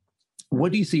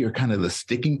 What do you see are kind of the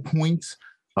sticking points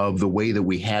of the way that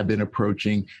we have been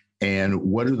approaching, and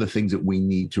what are the things that we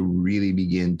need to really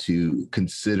begin to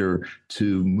consider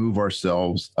to move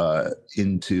ourselves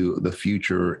into the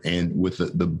future and with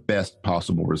the best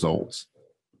possible results?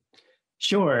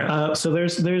 Sure. So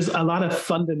there's a lot of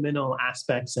fundamental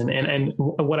aspects, and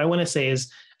what I want to say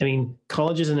is, I mean,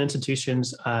 colleges and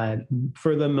institutions,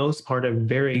 for the most part, are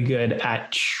very good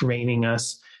at training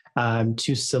us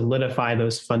to solidify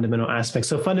those fundamental aspects.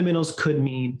 So fundamentals could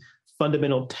mean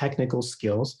fundamental technical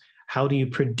skills. How do you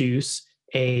produce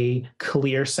a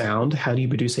clear sound? How do you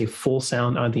produce a full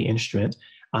sound on the instrument?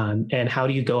 And how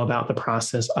do you go about the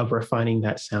process of refining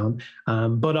that sound?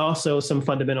 But also some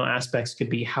fundamental aspects could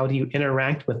be, how do you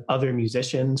interact with other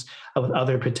musicians, with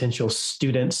other potential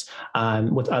students,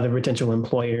 with other potential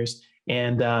employers?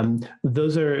 And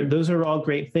those are all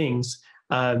great things.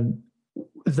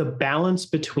 The balance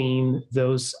between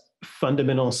those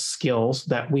fundamental skills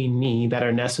that we need, that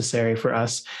are necessary for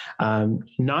us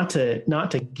not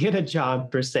to get a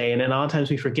job per se. And a lot of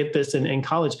times we forget this in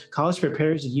college. College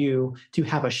prepares you to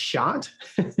have a shot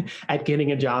at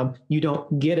getting a job. You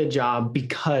don't get a job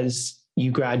because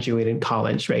you graduated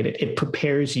college, right? It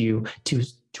prepares you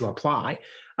to apply.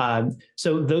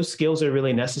 So those skills are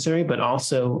really necessary, but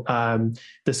also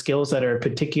the skills that are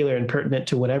particular and pertinent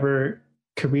to whatever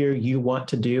career you want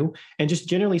to do. And just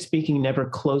generally speaking, never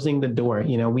closing the door.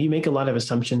 We make a lot of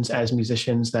assumptions as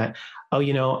musicians that,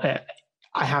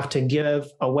 I have to give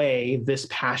away this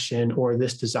passion or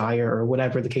this desire or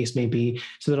whatever the case may be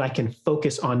so that I can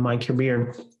focus on my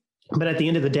career. But at the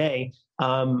end of the day,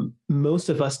 most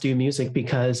of us do music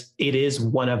because it is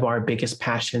one of our biggest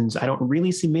passions. I don't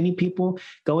really see many people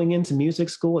going into music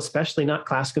school, especially not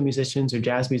classical musicians or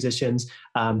jazz musicians,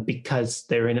 because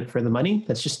they're in it for the money.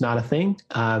 That's just not a thing.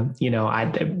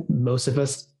 Most of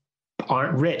us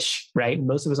aren't rich, right?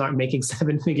 Most of us aren't making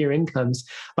 7-figure incomes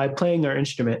by playing our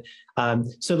instrument.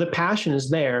 So the passion is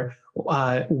there.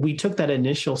 We took that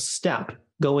initial step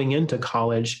going into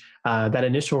college, that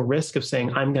initial risk of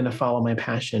saying, I'm going to follow my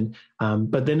passion.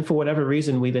 But then for whatever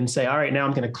reason, we then say, all right, now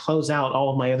I'm going to close out all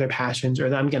of my other passions,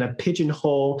 or I'm going to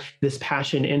pigeonhole this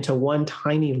passion into one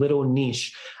tiny little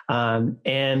niche.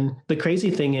 And the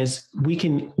crazy thing is we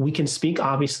can speak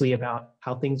obviously about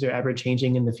how things are ever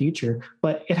changing in the future,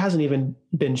 but it hasn't even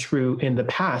been true in the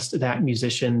past that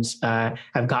musicians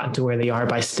have gotten to where they are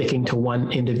by sticking to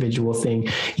one individual thing.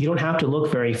 You don't have to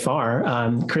look very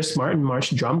far. Chris Martin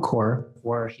marched drum corps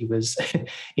before he was,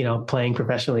 playing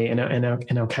professionally in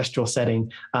an orchestral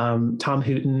setting. Tom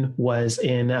Hooten was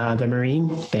in the Marine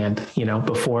band,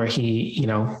 before he,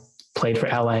 played for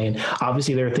LA. And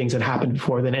obviously there are things that happened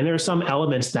before then. And there are some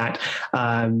elements that,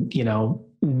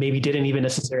 maybe didn't even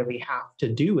necessarily have to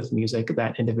do with music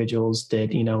that individuals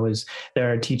did.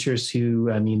 There are teachers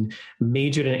who,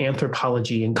 majored in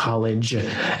anthropology in college,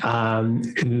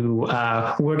 who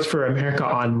worked for America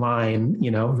Online,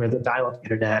 for the dial-up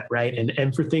internet, right?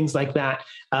 And for things like that.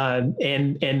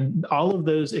 And all of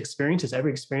those experiences,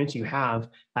 every experience you have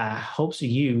helps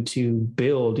you to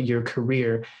build your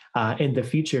career in the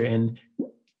future. And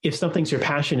if something's your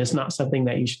passion, it's not something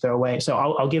that you should throw away. So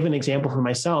I'll give an example for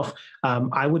myself.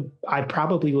 I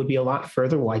probably would be a lot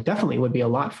further. Well, I definitely would be a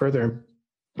lot further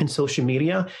in social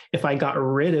media if I got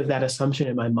rid of that assumption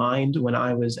in my mind when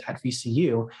I was at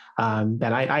VCU,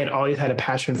 that I had always had a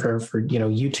passion for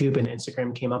YouTube, and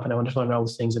Instagram came up and I wanted to learn all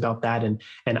those things about that. And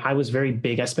I was very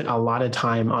big. I spent a lot of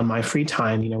time on my free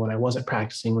time, when I wasn't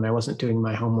practicing, when I wasn't doing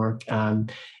my homework,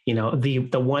 the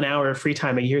 1 hour of free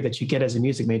time a year that you get as a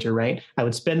music major, right? I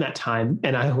would spend that time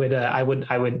and I would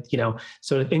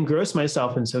sort of engross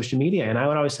myself in social media. And I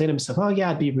would always say to myself, oh yeah,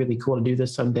 it'd be really cool to do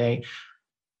this someday.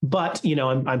 But,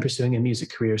 I'm pursuing a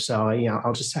music career. So,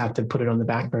 I'll just have to put it on the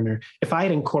back burner. If I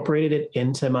had incorporated it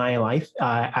into my life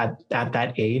at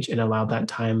that age and allowed that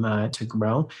time to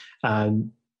grow,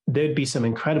 there'd be some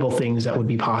incredible things that would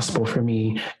be possible for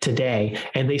me today.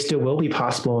 And they still will be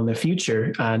possible in the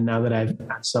future. Now that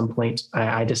at some point,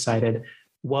 I decided,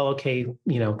 well, okay,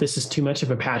 this is too much of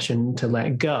a passion to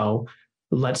let go.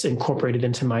 Let's incorporate it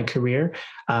into my career.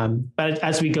 But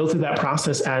as we go through that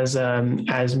process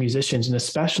as musicians, and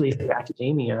especially through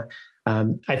academia,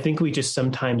 I think we just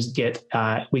sometimes get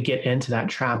into that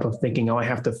trap of thinking, oh, I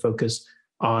have to focus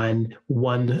on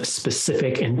one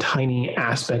specific and tiny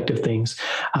aspect of things.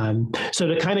 So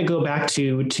to kind of go back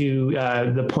to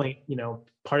the point,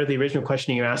 part of the original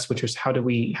question you asked, which was how do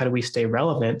we stay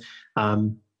relevant?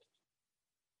 And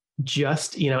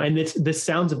this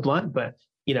sounds blunt, but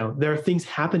there are things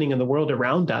happening in the world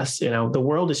around us. The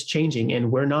world is changing,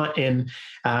 and we're not in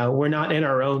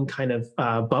our own kind of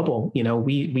bubble.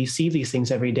 We see these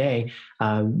things every day.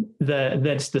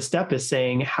 The step is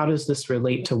saying, how does this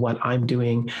relate to what I'm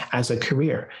doing as a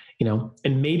career?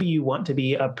 And maybe you want to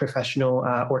be a professional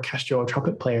orchestral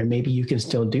trumpet player. Maybe you can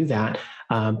still do that.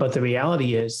 But the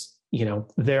reality is,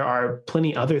 there are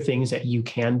plenty other things that you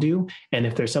can do. And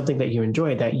if there's something that you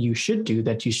enjoy that you should do,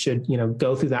 that you should,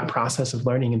 go through that process of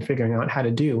learning and figuring out how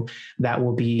to do, that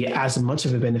will be as much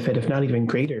of a benefit, if not even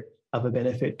greater of a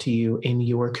benefit to you in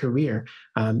your career.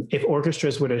 If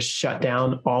orchestras were to shut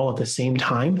down all at the same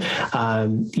time,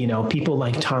 people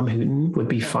like Tom Hooten would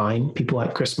be fine. People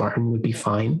like Chris Martin would be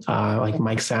fine. Like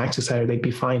Mike Sachs, et cetera, they'd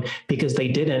be fine because they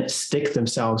didn't stick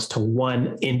themselves to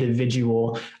one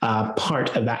individual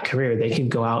part of that career. They can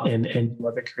go out and do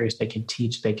other careers. They can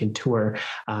teach, they can tour.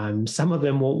 Some of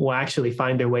them will actually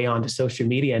find their way onto social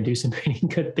media and do some pretty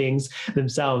good things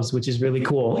themselves, which is really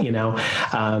cool,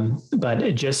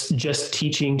 but just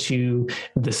teaching to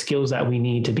the skills that we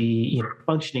need to be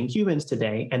functioning humans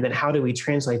today, and then how do we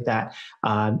translate that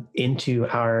into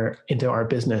our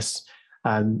business?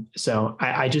 So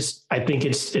I think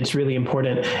it's really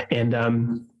important.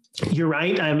 And you're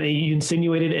right. You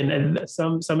insinuated, and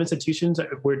some institutions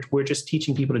we're just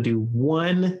teaching people to do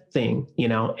one thing,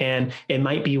 and it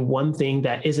might be one thing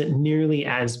that isn't nearly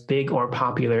as big or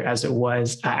popular as it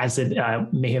was, as it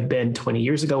may have been 20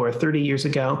 years ago or 30 years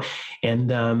ago.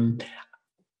 And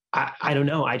I don't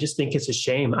know. I just think it's a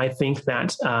shame. I think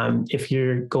that if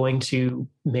you're going to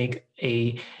make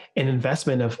an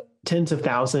investment of tens of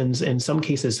thousands, in some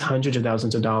cases, hundreds of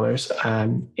thousands of dollars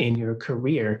in your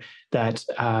career, that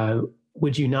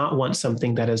would you not want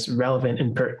something that is relevant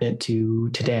and pertinent to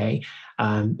today?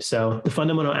 So the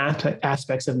fundamental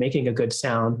aspects of making a good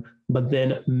sound, but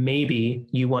then maybe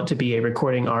you want to be a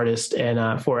recording artist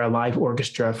and for a live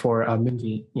orchestra, for a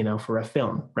movie, for a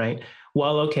film, right?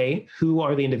 Well, okay, who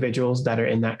are the individuals that are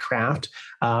in that craft?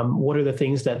 What are the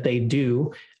things that they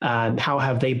do? How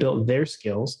have they built their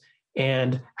skills?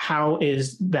 And how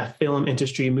is that film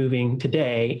industry moving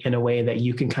today in a way that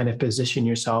you can kind of position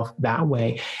yourself that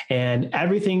way? And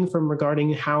everything from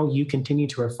regarding how you continue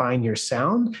to refine your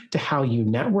sound to how you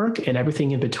network and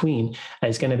everything in between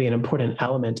is going to be an important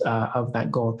element of that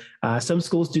goal. Some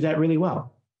schools do that really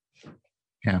well.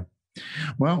 Yeah.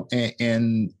 Well,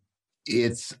 and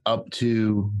it's up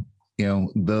to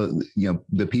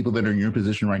the people that are in your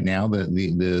position right now,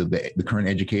 the current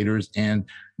educators, and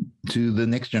to the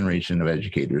next generation of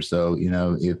educators. So,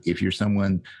 if you're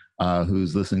someone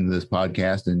who's listening to this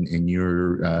podcast and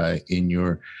you're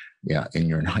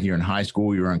in high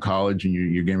school, you're in college, and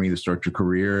you're getting ready to start your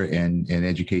career, and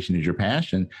education is your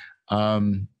passion.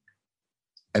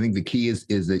 I think the key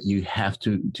is that you have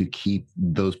to keep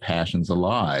those passions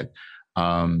alive.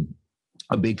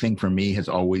 A big thing for me has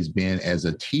always been, as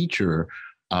a teacher,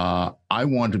 I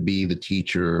want to be the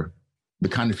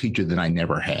kind of teacher that I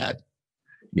never had.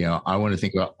 I want to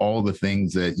think about all the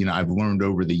things that, I've learned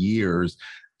over the years,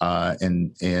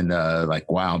 and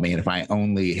like, wow, man, if I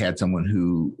only had someone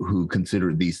who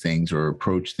considered these things or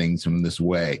approached things from this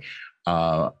way,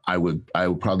 I would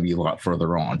probably be a lot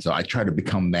further on. So I try to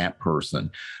become that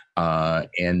person,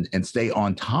 and stay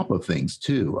on top of things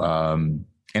too.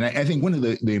 And I think one of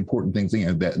the important things,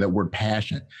 that word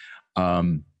passion,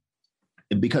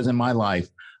 because in my life,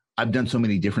 I've done so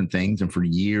many different things. And for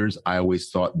years, I always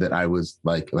thought that I was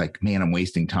like, man, I'm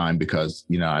wasting time because,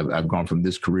 I've gone from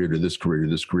this career to this career to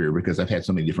this career because I've had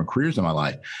so many different careers in my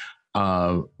life.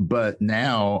 But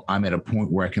now I'm at a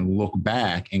point where I can look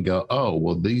back and go, oh,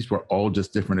 well, these were all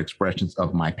just different expressions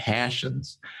of my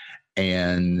passions.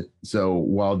 And so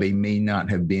while they may not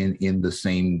have been in the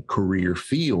same career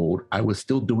field, I was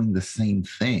still doing the same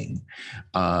thing.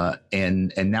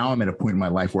 And now I'm at a point in my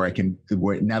life where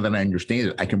now that I understand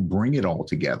it, I can bring it all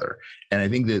together. And I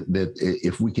think that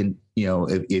if we can,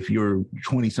 if you're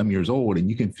 20 some years old and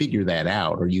you can figure that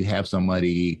out, or you have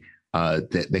somebody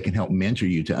that can help mentor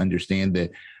you to understand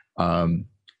that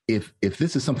if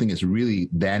this is something that's really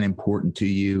that important to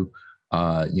you,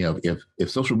 if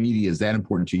social media is that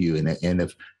important to you, and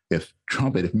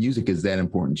if music is that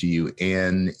important to you,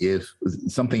 and if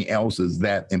something else is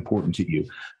that important to you,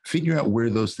 figure out where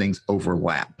those things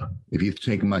overlap. If you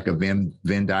take them like a Venn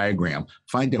diagram,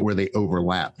 find out where they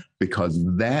overlap, because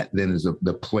that then is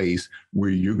the place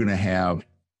where you're going to have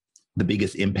the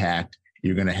biggest impact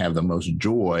you're going to have the most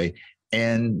joy,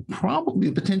 and probably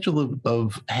the potential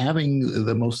of having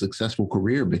the most successful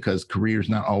career, because career is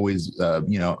not always,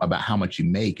 about how much you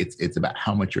make. It's about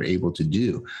how much you're able to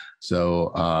do.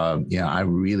 So, I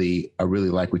really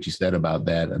like what you said about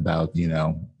that, about,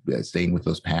 staying with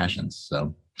those passions.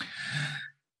 So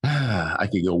I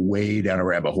could go way down a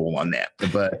rabbit hole on that,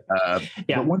 but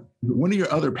one of your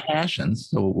other passions,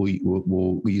 so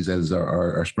we'll use that as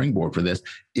our springboard for this,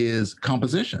 is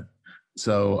composition.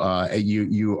 So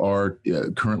you are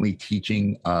currently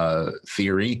teaching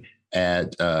theory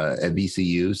at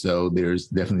VCU. So there's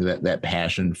definitely that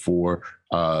passion for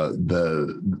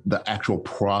the actual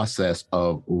process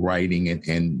of writing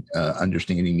and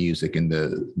understanding music, and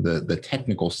the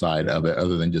technical side of it,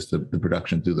 other than just the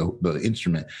production through the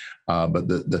instrument, but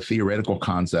the theoretical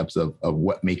concepts of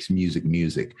what makes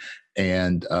music.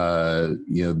 And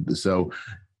so.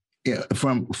 Yeah,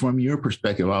 from your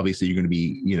perspective, obviously you're going to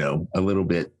be, a little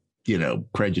bit,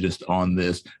 prejudiced on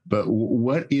this, but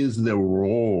what is the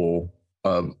role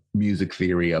of music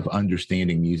theory, of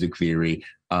understanding music theory,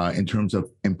 in terms of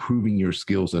improving your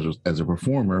skills as a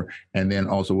performer? And then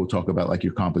also we'll talk about like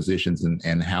your compositions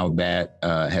and how that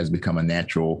has become a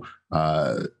natural,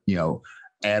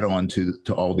 add on to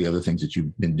all the other things that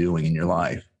you've been doing in your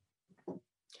life.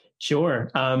 Sure.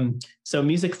 So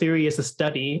music theory is the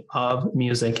study of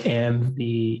music, and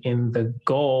the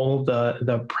goal,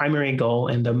 the primary goal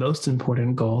and the most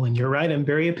important goal. And you're right, I'm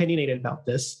very opinionated about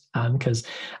this, because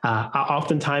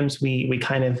oftentimes we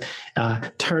kind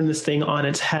of turn this thing on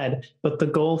its head. But the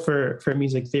goal for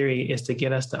music theory is to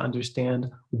get us to understand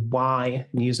why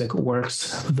music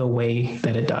works the way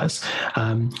that it does.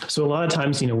 So a lot of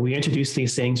times, we introduce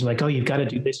these things like, oh, you've got to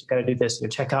do this, you've got to do this.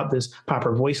 Check out this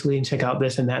proper voice leading, check out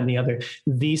this and that and the other.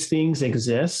 These things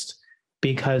exist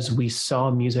because we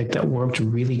saw music that worked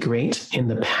really great in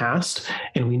the past,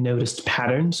 and we noticed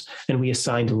patterns, and we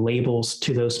assigned labels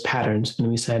to those patterns. And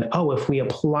we said, oh, if we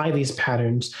apply these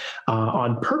patterns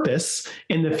on purpose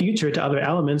in the future to other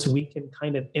elements, we can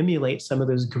kind of emulate some of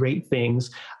those great things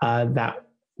that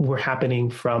were happening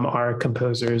from our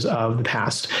composers of the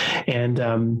past. And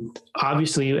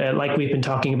obviously, like we've been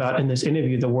talking about in this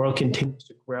interview, the world continues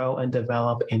to grow and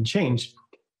develop and change.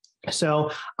 So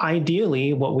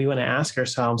ideally, what we want to ask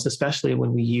ourselves, especially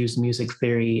when we use music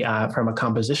theory from a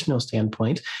compositional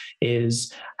standpoint,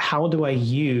 is how do I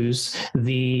use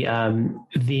the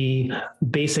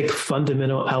basic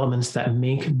fundamental elements that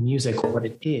make music what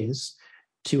it is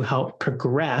to help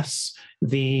progress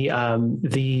the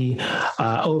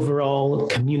overall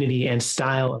community and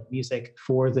style of music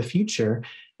for the future.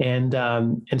 And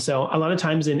so a lot of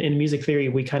times in music theory,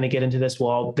 we kind of get into this,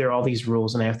 well, there are all these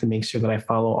rules and I have to make sure that I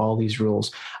follow all these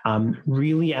rules.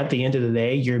 Really, at the end of the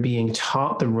day, you're being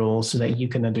taught the rules so that you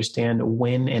can understand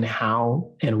when and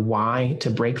how and why to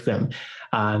break them.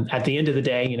 At the end of the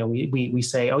day, we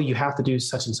say, oh, you have to do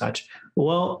such and such.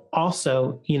 Well,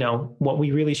 also, what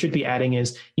we really should be adding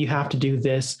is you have to do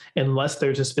this unless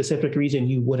there's a specific reason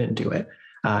you wouldn't do it.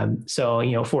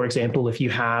 So, for example, if you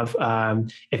have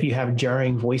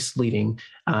jarring voice leading,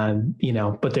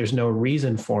 but there's no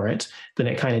reason for it, then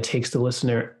it kind of takes the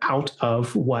listener out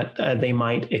of what they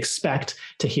might expect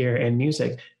to hear in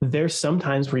music. There's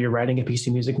sometimes where you're writing a piece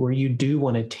of music where you do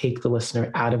want to take the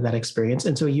listener out of that experience.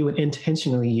 And so you would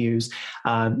intentionally use,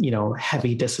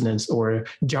 heavy dissonance or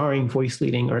jarring voice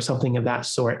leading or something of that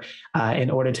sort in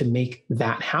order to make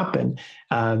that happen.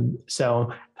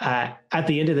 At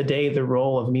the end of the day, the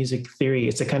role of music theory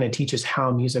is to kind of teach us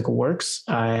how music works,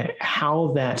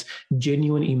 how that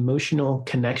genuine emotional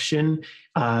connection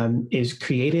is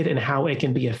created and how it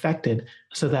can be affected,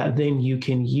 so that then you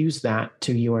can use that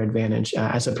to your advantage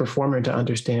as a performer to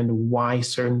understand why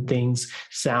certain things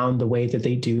sound the way that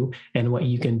they do and what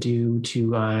you can do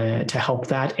to help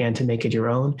that and to make it your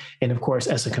own. And of course,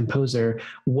 as a composer,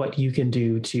 what you can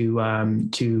do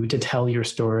to tell your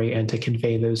story and to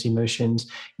convey those emotions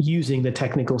using the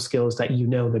technical skills that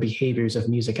the behaviors of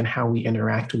music and how we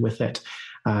interact with it.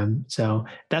 So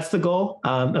that's the goal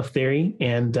of theory.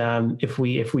 And if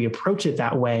we approach it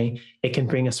that way, it can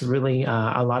bring us really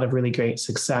a lot of really great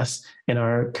success in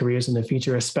our careers in the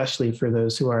future, especially for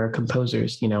those who are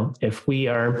composers. If we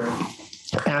are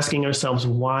asking ourselves,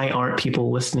 why aren't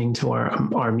people listening to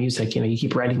our music? You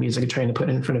keep writing music and trying to put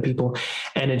it in front of people,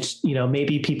 and it's,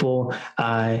 maybe people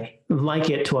like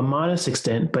it to a modest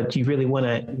extent, but you really want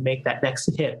to make that next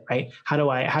hit, right? How do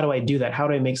I do that? How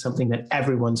do I make something that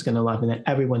everyone's going to love and that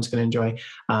everyone's going to enjoy?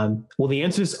 Well, the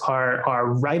answers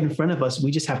are right in front of us.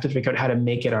 We just have to figure out how to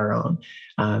make it our own.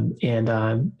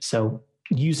 So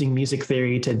using music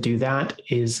theory to do that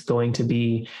is going to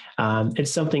be,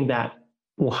 it's something that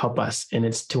will help us, and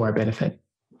it's to our benefit.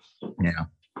 Yeah.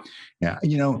 Yeah.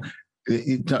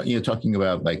 You're talking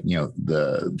about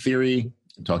the theory,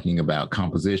 talking about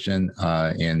composition,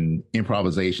 and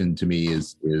improvisation to me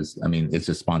is it's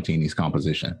a spontaneous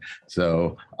composition.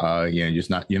 So, you're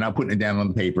not putting it down on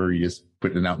the paper, you're just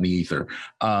putting it out in the ether.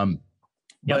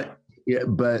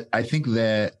 But I think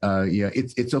that,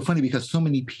 it's so funny because so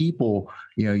many people,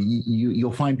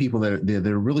 you'll find people that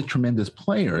they're really tremendous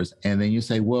players. And then you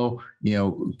say, well,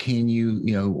 can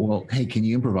you, hey, can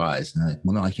you improvise? And like,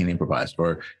 well, no, I can't improvise.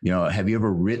 Or, have you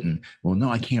ever written? Well, no,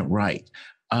 I can't write.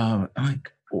 I'm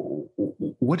like,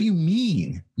 what do you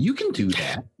mean? You can do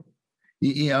that.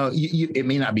 It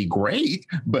may not be great,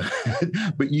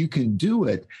 but you can do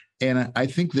it. And I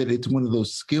think that it's one of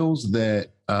those skills that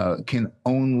can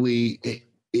only,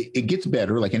 it gets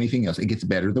better like anything else. It gets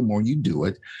better the more you do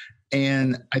it.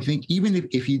 And I think even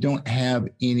if you don't have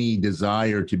any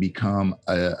desire to become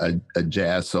a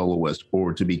jazz soloist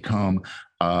or to become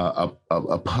a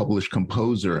published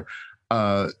composer,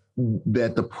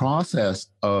 that the process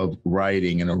of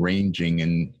writing and arranging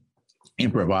and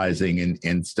improvising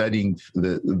and studying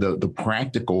the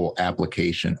practical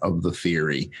application of the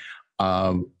theory,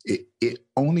 it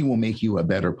only will make you a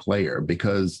better player,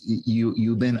 because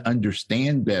you then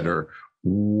understand better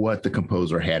what the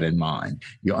composer had in mind.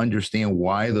 You'll understand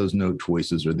why those note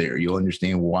choices are there. You'll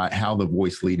understand how the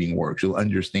voice leading works. You'll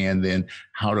understand then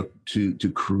how to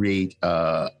create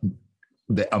the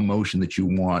emotion that you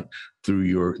want through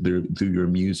your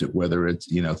music, whether it's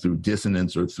through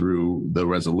dissonance or through the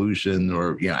resolution,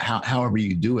 or however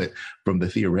you do it from the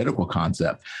theoretical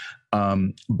concept.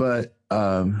 It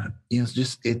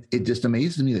just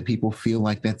amazes me that people feel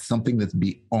like that's something that's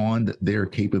beyond their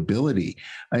capability.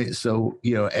 So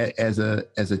as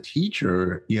a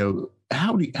teacher,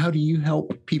 how do you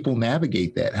help people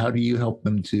navigate that? How do you help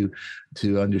them to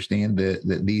understand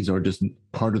that these are just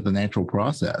part of the natural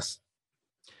process?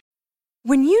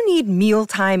 When you need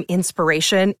mealtime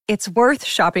inspiration, it's worth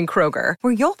shopping Kroger,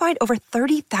 where you'll find over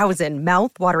 30,000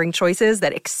 mouth-watering choices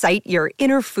that excite your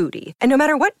inner foodie. And no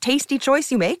matter what tasty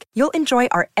choice you make, you'll enjoy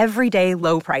our everyday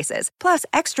low prices, plus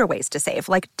extra ways to save,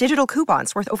 like digital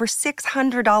coupons worth over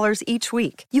 $600 each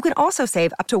week. You can also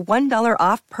save up to $1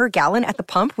 off per gallon at the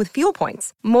pump with fuel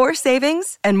points. More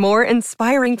savings and more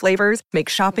inspiring flavors make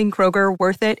shopping Kroger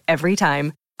worth it every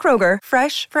time. Kroger,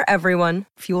 fresh for everyone.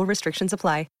 Fuel restrictions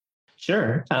apply.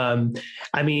 Sure.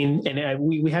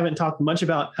 We haven't talked much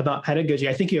about pedagogy.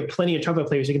 I think you have plenty of trumpet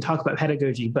players who can talk about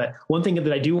pedagogy. But one thing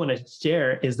that I do want to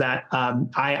share is that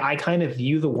I kind of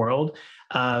view the world.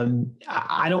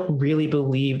 I don't really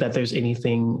believe that there's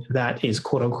anything that is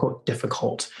quote unquote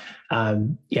difficult.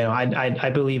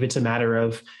 I believe it's a matter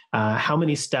of how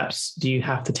many steps do you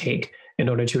have to take in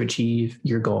order to achieve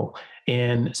your goal.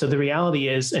 And so the reality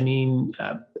is,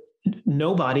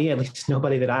 nobody, at least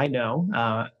nobody that I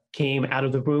know, came out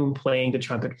of the room playing the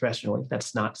trumpet professionally.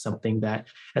 That's not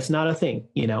a thing.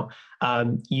 You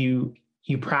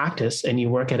practice and you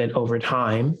work at it over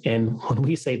time. And when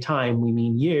we say time, we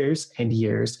mean years and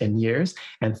years and years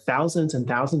and thousands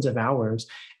of hours.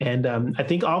 And I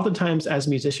think oftentimes as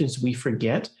musicians, we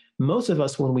forget. Most of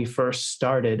us, when we first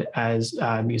started as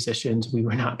musicians, we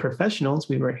were not professionals,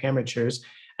 we were amateurs.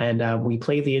 And we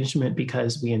played the instrument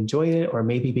because we enjoyed it, or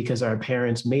maybe because our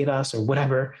parents made us, or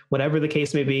whatever the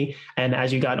case may be. And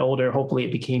as you got older, hopefully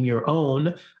it became your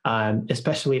own,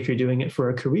 especially if you're doing it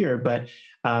for a career. But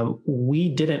we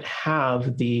didn't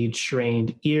have the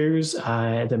trained ears,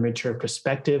 the mature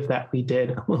perspective that we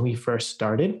did when we first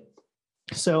started.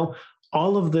 So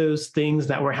all of those things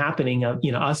that were happening,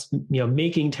 us,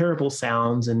 making terrible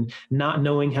sounds and not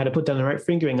knowing how to put down the right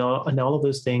fingering and all of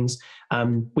those things,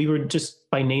 we were just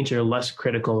by nature less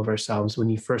critical of ourselves when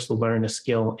you first learn a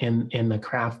skill in the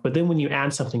craft. But then when you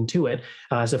add something to it,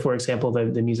 so for example,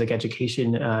 the music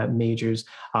education majors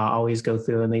always go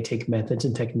through and they take methods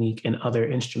and technique in other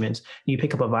instruments. You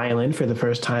pick up a violin for the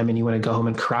first time and you want to go home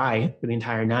and cry for the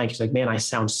entire night. You're like, man, I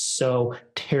sound so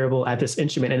terrible at this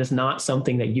instrument. And it's not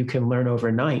something that you can learn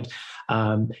overnight.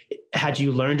 Had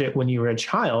you learned it when you were a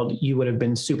child, you would have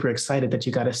been super excited that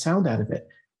you got a sound out of it.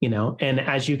 And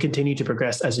as you continue to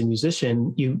progress as a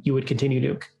musician, you would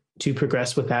continue to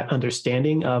progress with that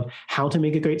understanding of how to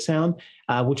make a great sound,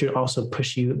 which would also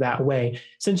push you that way.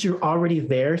 Since you're already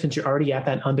there, since you're already at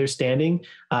that understanding,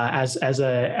 as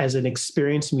an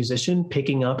experienced musician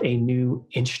picking up a new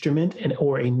instrument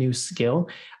or a new skill,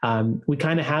 we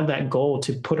kind of have that goal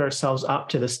to put ourselves up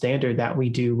to the standard that we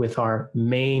do with our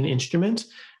main instrument.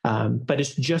 But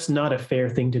it's just not a fair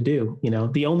thing to do.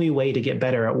 The only way to get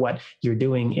better at what you're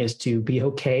doing is to be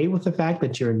okay with the fact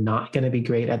that you're not going to be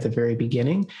great at the very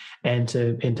beginning, and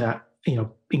to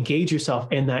engage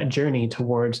yourself in that journey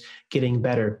towards getting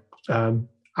better.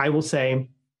 I will say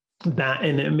that,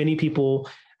 and many people,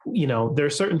 there are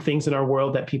certain things in our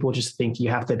world that people just think you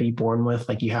have to be born with.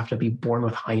 Like, you have to be born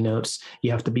with high notes. You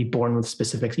have to be born with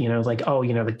specific,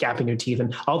 the gap in your teeth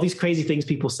and all these crazy things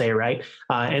people say, right?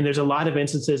 And there's a lot of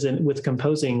instances with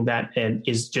composing that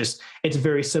it's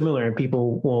very similar. And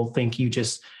people will think you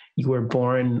were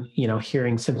born,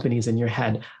 hearing symphonies in your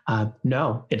head.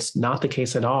 No, it's not the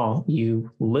case at all.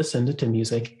 You listened to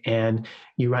music and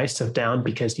you write stuff down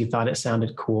because you thought it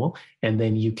sounded cool. And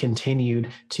then you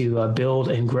continued to build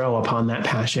and grow upon that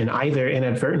passion, either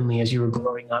inadvertently as you were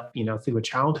growing up, through a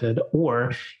childhood,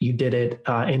 or you did it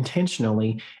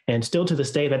intentionally. And still to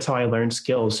this day, that's how I learned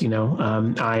skills.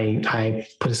 I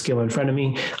put a skill in front of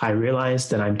me. I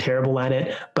realized that I'm terrible at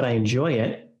it, but I enjoy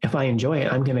it. If I enjoy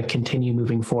it, I'm going to continue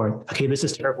moving forward. Okay, this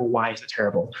is terrible. Why is it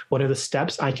terrible? What are the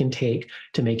steps I can take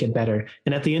to make it better?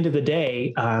 And at the end of the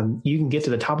day, you can get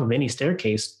to the top of any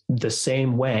staircase the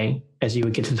same way as you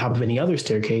would get to the top of any other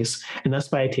staircase. And that's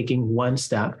by taking one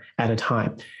step at a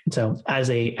time. And so as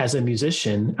a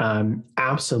musician,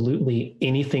 absolutely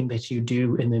anything that you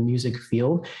do in the music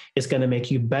field is going to make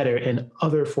you better in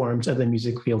other forms of the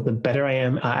music field. The better I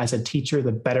am as a teacher,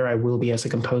 the better I will be as a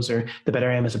composer. The better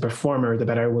I am as a performer, the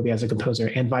better I will be as a composer,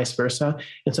 and vice versa.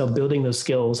 And so building those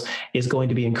skills is going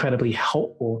to be incredibly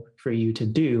helpful for you to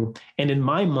do. And in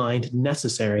my mind,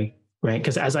 necessary, right?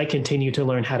 Because as I continue to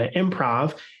learn how to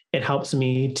improv, it helps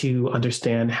me to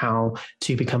understand how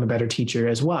to become a better teacher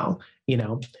as well,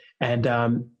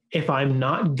 And if I'm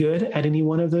not good at any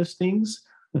one of those things,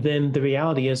 then the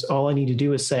reality is all I need to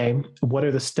do is say, what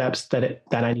are the steps that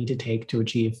I need to take to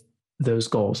achieve those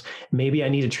goals? Maybe I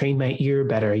need to train my ear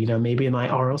better. Maybe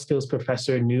my oral skills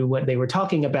professor knew what they were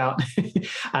talking about.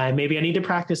 Maybe I need to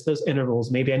practice those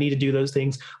intervals. Maybe I need to do those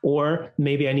things, or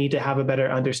maybe I need to have a better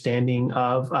understanding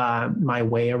of my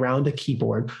way around a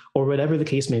keyboard, or whatever the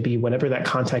case may be, whatever that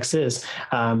context is.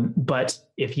 But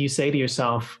if you say to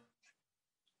yourself,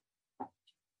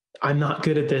 I'm not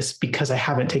good at this because I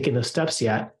haven't taken those steps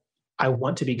yet, I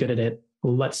want to be good at it.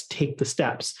 Let's take the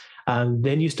steps.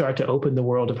 Then you start to open the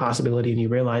world of possibility, and you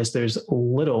realize there's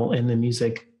little in the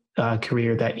music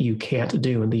career that you can't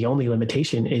do. And the only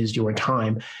limitation is your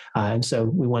time. And so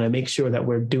we want to make sure that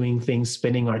we're doing things,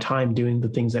 spending our time doing the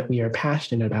things that we are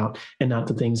passionate about, and not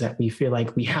the things that we feel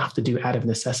like we have to do out of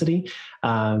necessity,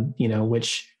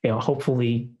 which,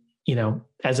 hopefully,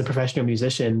 as a professional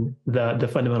musician, the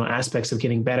fundamental aspects of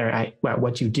getting better at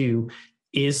what you do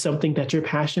is something that you're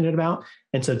passionate about.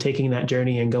 And so taking that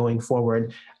journey and going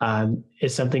forward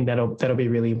is something that'll be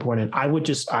really important. I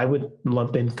would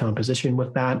lump in composition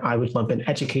with that. I would lump in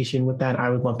education with that. I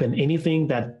would lump in anything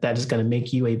that is going to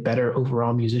make you a better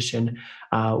overall musician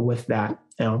with that.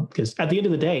 Because at the end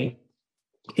of the day,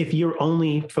 if you're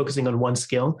only focusing on one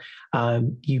skill,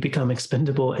 you become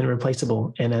expendable and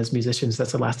replaceable. And as musicians,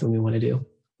 that's the last thing we want to do.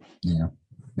 Yeah,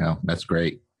 no, that's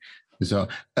great. So,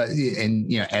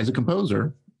 as a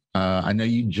composer, I know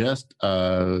you just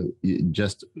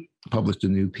published a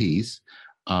new piece,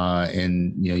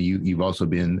 and you've also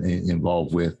been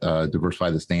involved with Diversify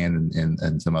the Stand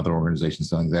and some other organizations,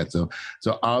 something like that.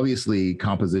 So obviously,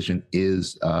 composition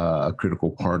is a critical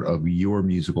part of your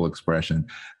musical expression.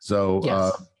 So,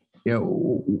 yes.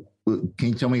 Can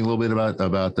you tell me a little bit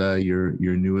about your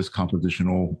newest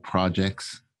compositional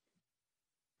projects?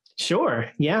 Sure.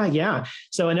 Yeah.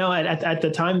 So I know at the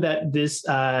time that this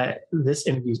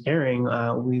interview is airing,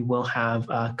 we will have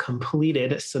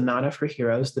completed Sonata for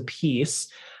Heroes, the piece,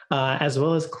 as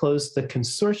well as closed the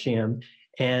consortium.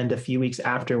 And a few weeks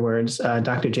afterwards,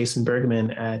 Dr. Jason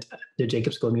Bergman at the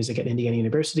Jacobs School of Music at Indiana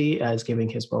University is giving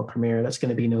his world premiere. That's going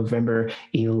to be November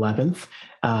 11th.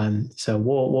 So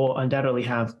we'll undoubtedly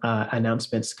have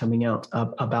announcements coming out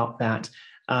about that.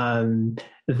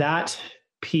 That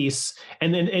piece,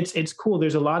 and then it's cool.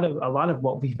 There's a lot of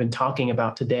what we've been talking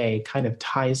about today kind of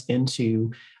ties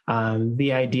into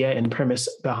the idea and premise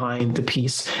behind the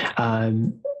piece.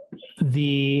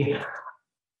 The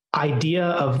idea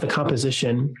of the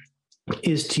composition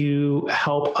is to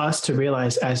help us to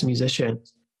realize as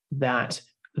musicians that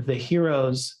the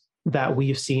heroes that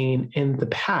we've seen in the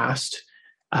past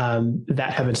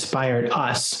that have inspired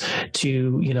us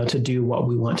to do what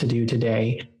we want to do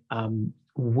today,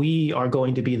 we are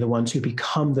going to be the ones who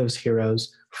become those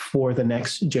heroes for the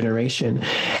next generation.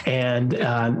 And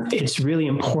it's really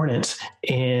important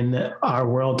in our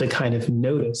world to kind of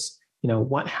notice,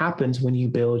 what happens when you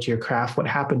build your craft, what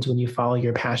happens when you follow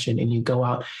your passion and you go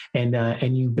out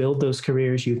and you build those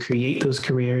careers, you create those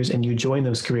careers, and you join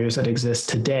those careers that exist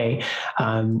today.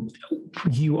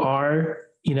 You are,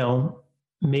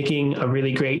 making a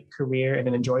really great career and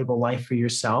an enjoyable life for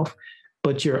yourself,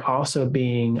 but you're also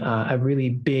being a really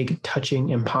big,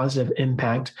 touching, and positive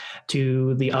impact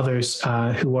to the others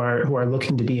who are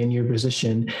looking to be in your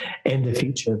position in the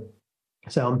future.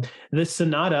 So this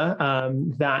sonata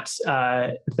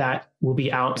that will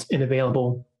be out and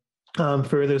available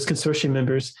for those consortium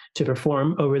members to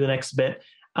perform over the next bit.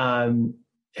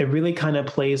 It really kind of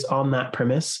plays on that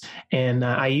premise. And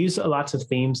I use lots of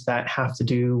themes that have to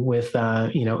do with,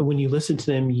 when you listen to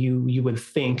them, you would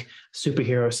think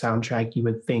superhero soundtrack, you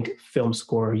would think film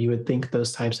score, you would think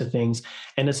those types of things.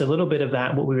 And it's a little bit of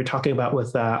that, what we were talking about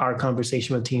with our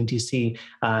conversation with TMTC.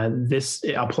 This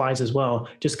applies as well,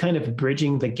 just kind of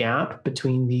bridging the gap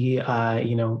between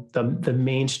the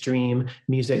mainstream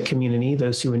music community,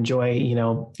 those who enjoy,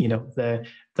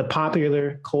 the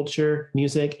popular culture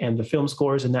music and the film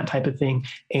scores and that type of thing,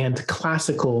 and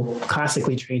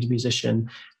classically trained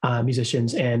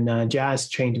musicians and jazz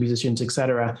trained musicians, et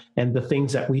cetera, and the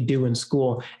things that we do in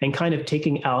school, and kind of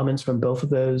taking elements from both of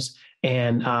those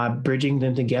and bridging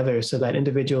them together so that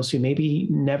individuals who maybe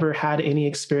never had any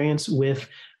experience with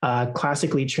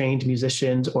classically trained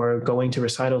musicians or going to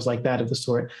recitals like that of the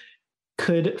sort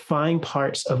could find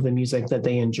parts of the music that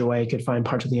they enjoy, could find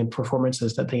parts of the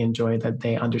performances that they enjoy, that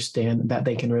they understand, that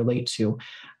they can relate to.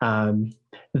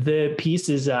 The piece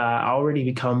has already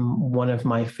become one of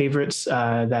my favorites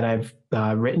that I've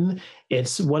written.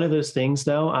 It's one of those things,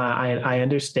 though. I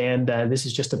understand this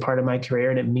is just a part of my career,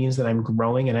 and it means that I'm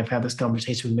growing. And I've had this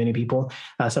conversation with many people.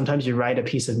 Sometimes you write a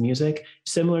piece of music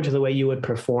similar to the way you would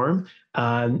perform.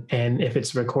 And if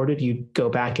it's recorded, you go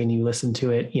back and you listen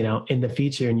to it, in the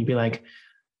future, and you'd be like,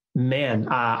 man,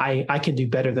 I can do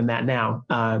better than that now.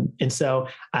 And so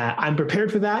I'm prepared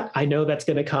for that. I know that's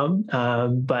going to come.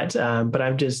 But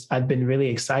I've been really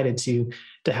excited to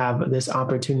have this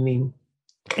opportunity.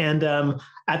 And in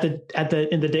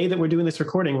the day that we're doing this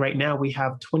recording right now, we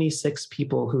have 26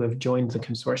 people who have joined the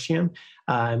consortium.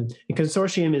 The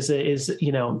consortium is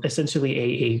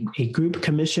essentially a group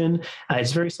commission.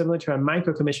 It's very similar to a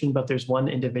micro commission, but there's one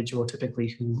individual typically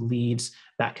who leads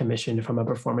that commission from a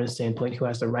performance standpoint, who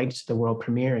has the rights to the world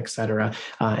premiere, et cetera.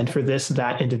 And for this,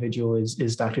 that individual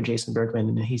is Dr. Jason Bergman,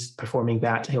 and he's performing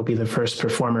that. He'll be the first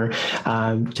performer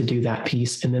to do that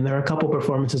piece. And then there are a couple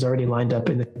performances already lined up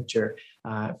in the future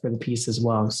for the piece as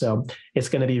well. So it's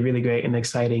going to be really great and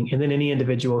exciting. And then any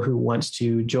individual who wants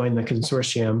to join the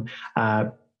consortium,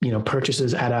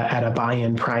 purchases at a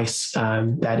buy-in price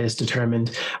that is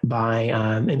determined by,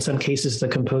 in some cases, the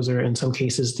composer, in some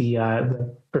cases,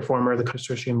 the performer, the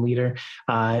consortium leader,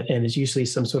 and it's usually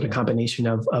some sort of combination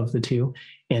of the two.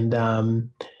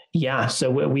 And so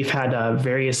we've had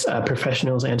various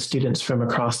professionals and students from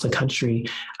across the country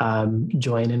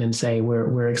join in and say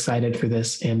we're excited for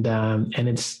this, and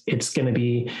it's going to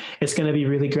be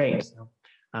really great. So,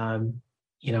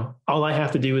 all I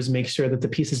have to do is make sure that the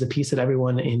piece is a piece that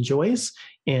everyone enjoys,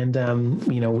 and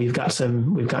we've got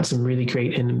some really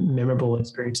great and memorable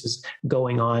experiences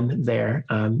going on there.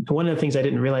 One of the things I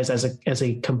didn't realize as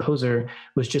a composer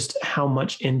was just how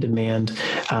much in demand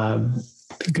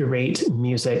great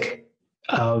music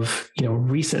of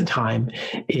recent time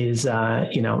is.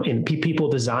 And people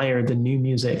desire the new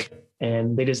music,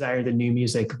 and they desire the new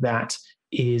music that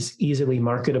is easily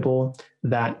marketable,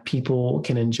 that people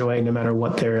can enjoy no matter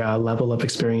what their level of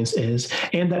experience is,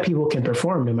 and that people can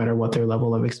perform no matter what their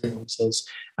level of experience is.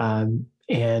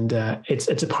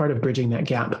 It's a part of bridging that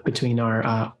gap between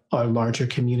our larger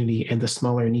community and the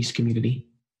smaller niche community.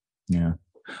 Yeah.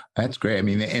 That's great. I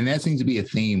mean, and that seems to be a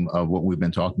theme of what we've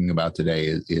been talking about today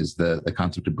is the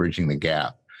concept of bridging the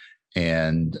gap.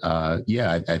 And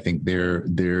I think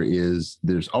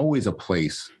there's always a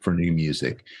place for new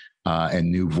music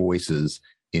and new voices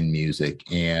in music.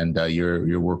 And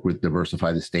your work with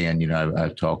Diversify the Stand,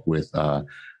 I've talked with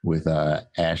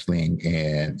Ashley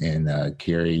and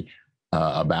Carrie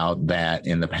about that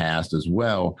in the past as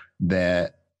well.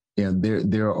 That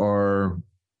there are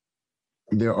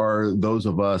those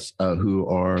of us who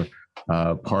are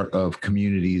part of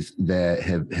communities that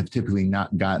have typically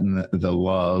not gotten the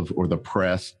love or the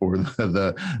press or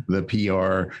the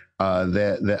PR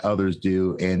that others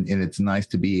do, and it's nice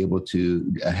to be able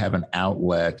to have an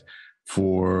outlet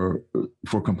for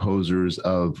composers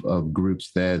of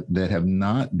groups that have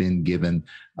not been given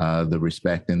the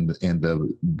respect and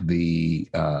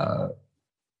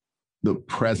the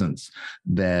presence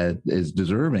that is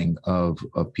deserving of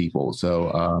people.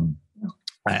 So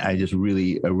I just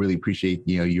really appreciate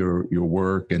your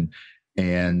work and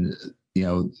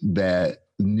that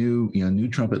new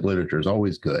trumpet literature is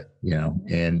always good,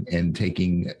 and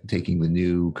taking the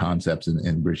new concepts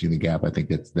and bridging the gap. I think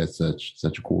that's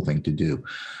such a cool thing to do.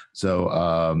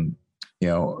 So,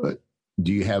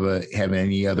 do you have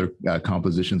any other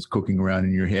compositions cooking around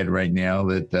in your head right now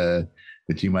that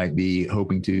you might be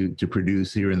hoping to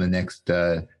produce here in the next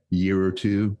year or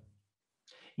two?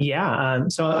 Yeah,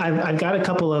 so I've got a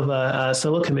couple of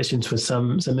solo commissions with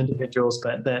some individuals,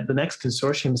 but the next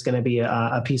consortium is going to be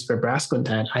a piece for brass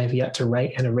quintet. I have yet to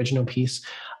write an original piece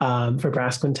for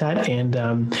brass quintet, and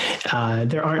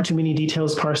there aren't too many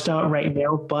details parsed out right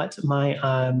now. But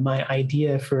my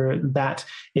idea for that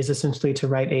is essentially to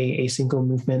write a single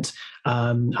movement,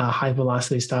 a high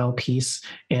velocity style piece,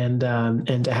 and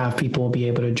to have people be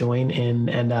able to join in.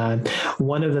 And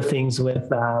one of the things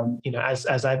with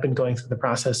as I've been going through the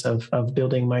process of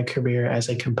building my career as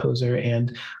a composer,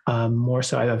 and more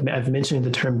so, I've mentioned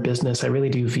the term business. I really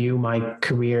do view my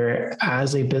career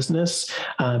as a business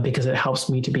because it helps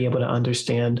me to be able to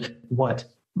understand what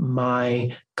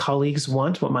my colleagues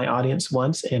want, what my audience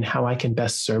wants, and how I can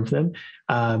best serve them.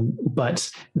 But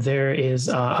there is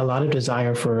a lot of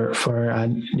desire for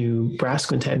new brass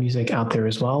quintet music out there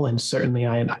as well, and certainly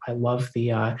I love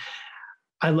the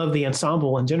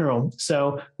ensemble in general.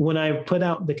 So when I put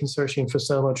out the consortium for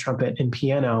solo trumpet and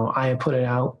piano, I put it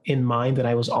out in mind that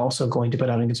I was also going to put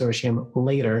out a consortium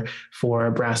later for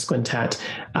brass quintet.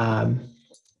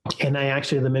 And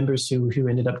the members who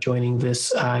ended up joining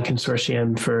this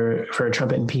consortium for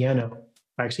trumpet and piano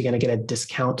are actually going to get a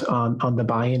discount on the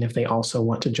buy-in if they also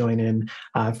want to join in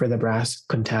for the brass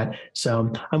quintet.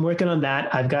 So I'm working on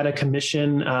that. I've got a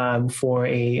commission for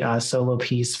a solo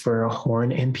piece for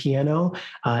horn and piano,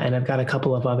 and I've got a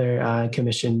couple of other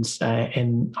commissions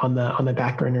and on the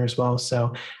back burner as well.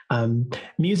 So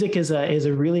music is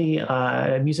a really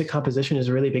music composition is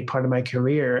a really big part of my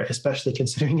career, especially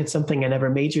considering it's something I never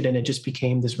majored in. It just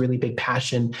became this really big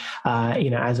passion. Like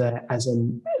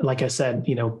I said,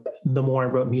 the more I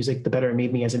wrote music, the better it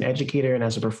made me as an educator and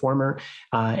as a performer,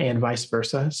 and vice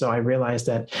versa. So I realized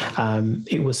that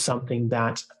it was something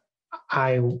that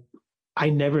I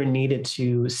never needed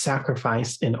to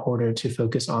sacrifice in order to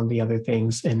focus on the other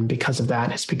things. And because of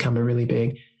that, it's become a really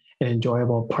big and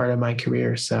enjoyable part of my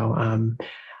career. So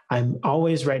I'm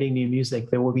always writing new music.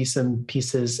 There will be some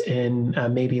pieces in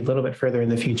maybe a little bit further in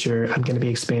the future. I'm going to be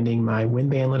expanding my wind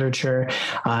band literature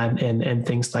and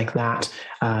things like that.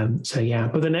 So yeah,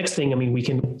 but the next thing, we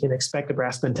can expect a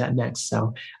brass quintet next.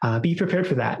 So be prepared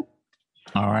for that.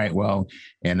 All right. Well,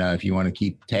 and if you want to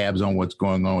keep tabs on what's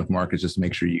going on with Marcus, just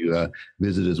make sure you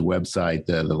visit his website.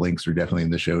 The links are definitely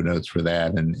in the show notes for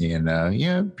that. And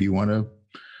if you want to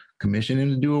commission him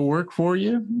to do a work for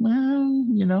you, well,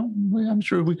 I'm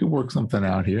sure we could work something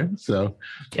out here. So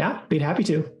yeah, be happy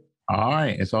to. All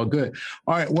right. It's all good.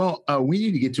 All right. Well, we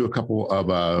need to get to a couple of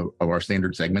our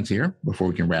standard segments here before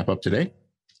we can wrap up today.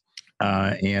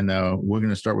 And we're going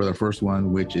to start with our first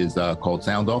one, which is called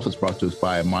Sound Off. It's brought to us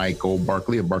by Michael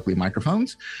Barkley of Barkley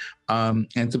Microphones. And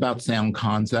it's about sound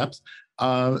concepts.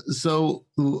 So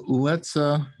let's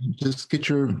just get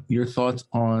your thoughts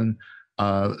on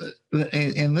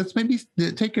and let's maybe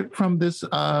take it from this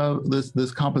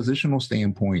this compositional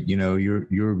standpoint.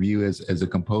 Your view as a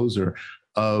composer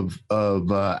of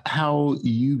how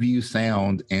you view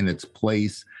sound and its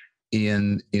place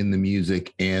in the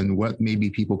music, and what maybe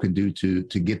people can do to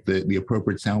get the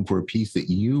appropriate sound for a piece that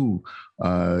you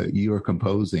are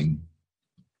composing.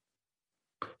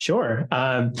 Sure.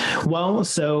 Well,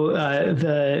 so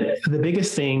the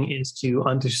biggest thing is to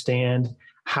understand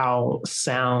how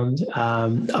sound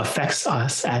affects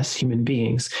us as human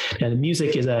beings. And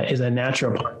music is a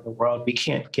natural part of the world. We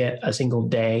can't get a single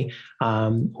day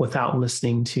without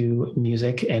listening to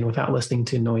music and without listening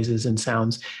to noises and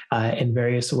sounds in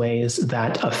various ways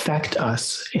that affect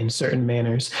us in certain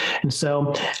manners. And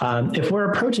so if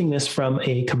we're approaching this from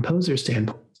a composer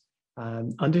standpoint,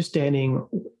 understanding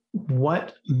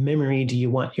what memory do you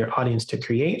want your audience to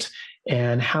create,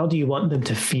 and how do you want them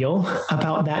to feel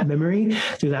about that memory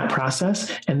through that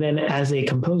process? And then as a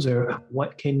composer,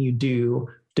 what can you do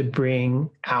to bring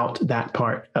out that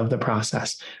part of the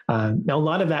process? Now, a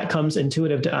lot of that comes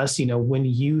intuitive to us. When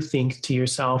you think to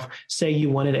yourself, say you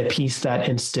wanted a piece that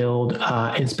instilled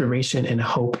inspiration and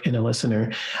hope in a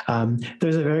listener,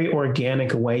 there's a very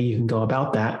organic way you can go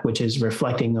about that, which is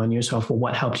reflecting on yourself. Well,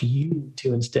 what helped you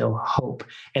to instill hope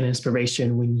and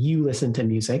inspiration when you listen to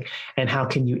music, and how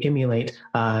can you emulate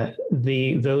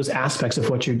those aspects of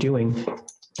what you're doing?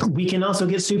 We can also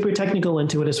get super technical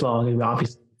into it as well.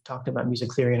 Obviously, talked about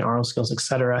music theory and oral skills, et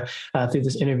cetera, through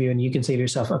this interview. And you can say to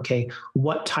yourself, okay,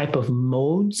 what type of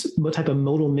modes, what type of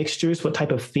modal mixtures, what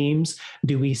type of themes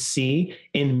do we see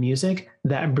in music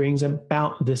that brings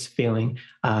about this feeling?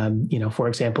 For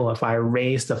example, if I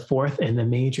raise the fourth in the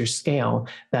major scale,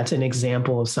 that's an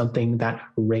example of something that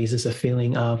raises a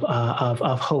feeling of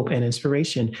hope and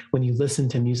inspiration when you listen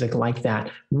to music like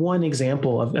that. One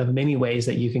example of many ways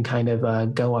that you can kind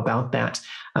of go about that.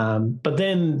 But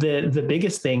then the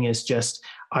biggest thing is just,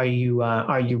 are you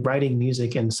writing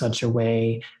music in such a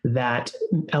way that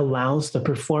allows the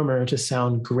performer to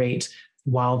sound great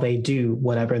while they do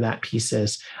whatever that piece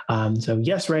is? So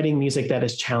yes, writing music that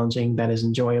is challenging, that is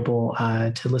enjoyable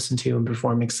to listen to and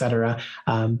perform, et cetera.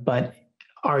 But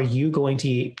are you going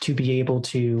to be able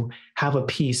to have a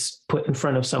piece put in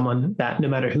front of someone that no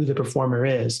matter who the performer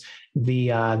is,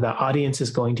 the audience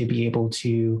is going to be able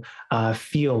to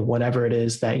feel whatever it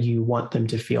is that you want them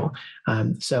to feel?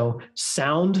 So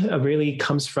sound really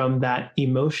comes from that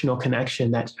emotional connection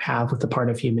that you have with the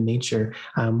part of human nature.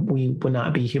 We would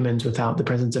not be humans without the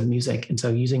presence of music. And so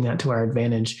using that to our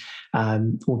advantage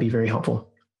will be very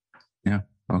helpful. Yeah.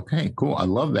 Okay, cool. I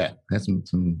love that. That's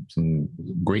some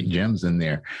great gems in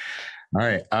there. All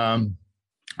right.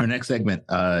 Our next segment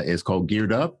is called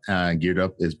Geared Up. Geared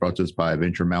Up is brought to us by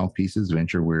Venture Mouthpieces.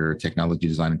 Venture, where technology,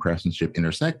 design, and craftsmanship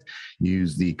intersect.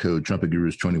 Use the code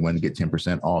TrumpetGurus21 to get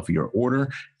 10% off your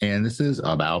order. And this is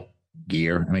about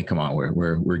gear. I mean, come on, we're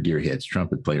gearheads.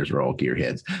 Trumpet players are all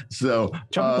gearheads. So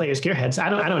trumpet players, gearheads. I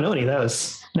don't know any of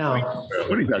those. No.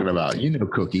 What are you talking about? You know,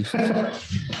 Cookie.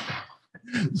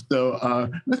 So,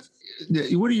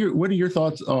 what are your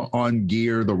thoughts on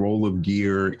gear? The role of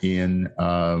gear in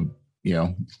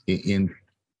in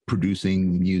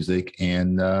producing music,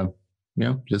 and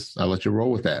just I'll let you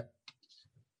roll with that.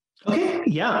 Okay,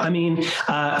 yeah. I mean,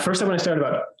 first I want to start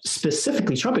about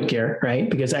specifically trumpet gear, right?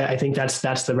 Because I think that's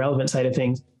the relevant side of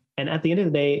things. And at the end of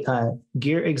the day,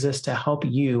 gear exists to help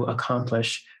you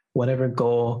accomplish whatever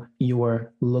goal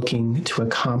you're looking to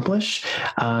accomplish.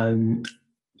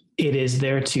 It is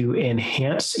there to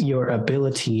enhance your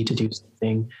ability to do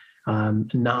something,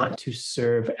 not to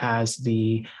serve as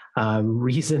the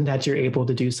reason that you're able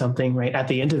to do something, right? At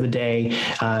the end of the day,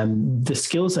 the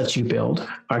skills that you build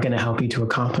are going to help you to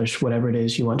accomplish whatever it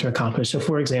is you want to accomplish. So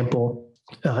for example,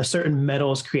 certain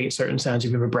metals create certain sounds.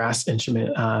 If you have a brass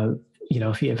instrument,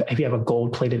 if you have a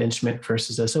gold-plated instrument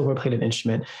versus a silver-plated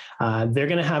instrument, they're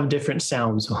going to have different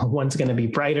sounds. One's going to be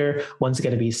brighter. One's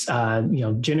going to be,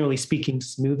 generally speaking,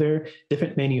 smoother.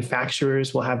 Different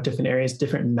manufacturers will have different areas.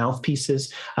 Different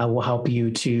mouthpieces will help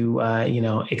you to,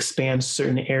 expand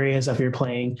certain areas of your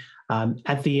playing.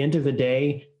 At the end of the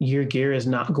day, your gear is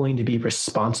not going to be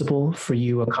responsible for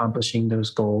you accomplishing those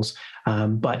goals,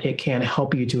 but it can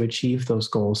help you to achieve those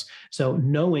goals. So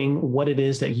knowing what it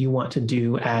is that you want to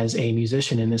do as a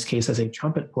musician, in this case, as a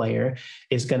trumpet player,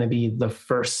 is going to be the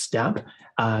first step.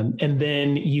 And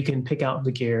then you can pick out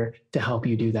the gear to help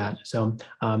you do that. So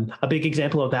a big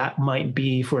example of that might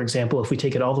be, for example, if we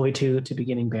take it all the way to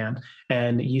beginning band,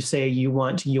 and you say you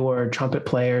want your trumpet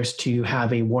players to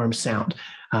have a warm sound.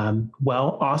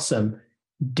 Well, awesome.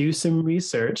 Do some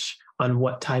research on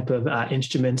what type of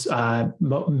instruments,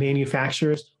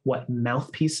 manufacturers, what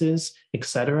mouthpieces, et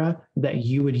cetera, that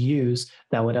you would use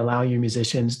that would allow your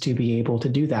musicians to be able to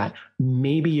do that.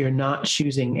 Maybe you're not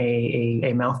choosing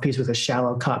a mouthpiece with a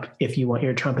shallow cup if you want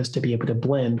your trumpets to be able to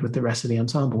blend with the rest of the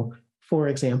ensemble, for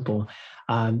example.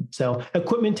 So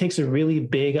equipment takes a really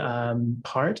big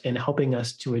part in helping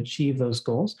us to achieve those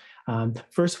goals.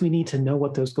 First, we need to know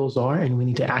what those goals are, and we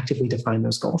need to actively define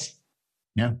those goals.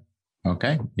 Yeah.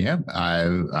 Okay. Yeah.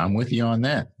 I'm with you on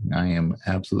that. I am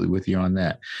absolutely with you on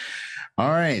that. All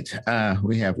right.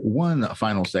 We have one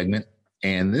final segment,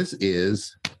 and this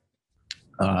is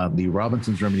the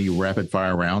Robinson's Remedy Rapid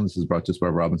Fire Round. This is brought to us by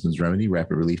Robinson's Remedy,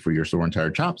 rapid relief for your sore and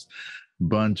tired chops.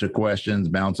 Bunch of questions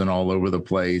bouncing all over the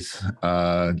place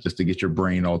just to get your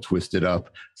brain all twisted up.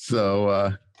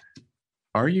 So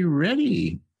are you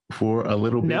ready for a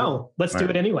little bit? No, let's do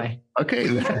it anyway. Okay.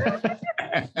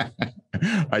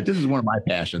 All right, this is one of my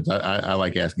passions. I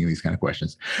like asking these kind of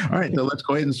questions. All right, so let's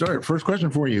go ahead and start. First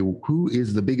question for you. Who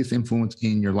is the biggest influence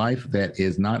in your life that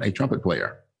is not a trumpet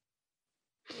player?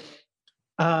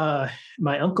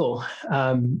 My uncle.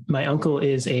 My uncle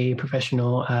is a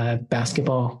professional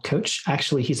basketball coach.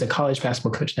 Actually, he's a college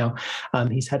basketball coach now.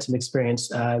 He's had some experience,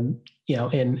 in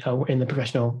the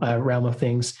professional realm of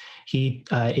things. He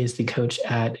is the coach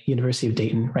at University of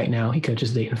Dayton right now. He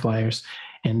coaches Dayton Flyers,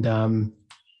 and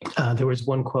there was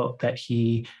one quote that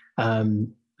he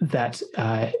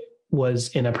was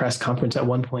in a press conference at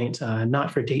one point,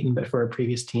 not for Dayton, but for a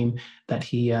previous team that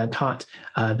he taught.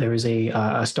 There was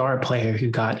a star player who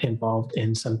got involved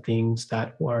in some things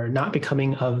that were not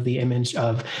becoming of the image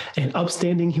of an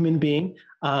upstanding human being.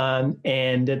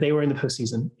 And they were in the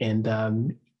postseason.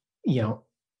 And,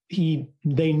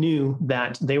 they knew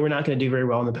that they were not going to do very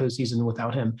well in the postseason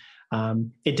without him.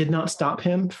 It did not stop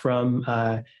him from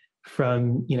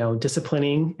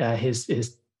disciplining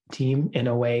his team in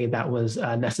a way that was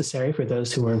necessary for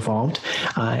those who were involved.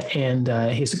 And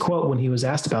his quote when he was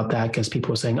asked about that, because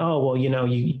people were saying, "Oh, well, you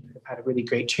had a really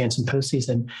great chance in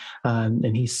postseason,"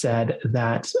 and he said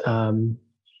that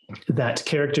that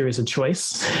character is a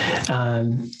choice,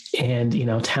 and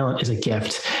talent is a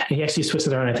gift. And he actually switched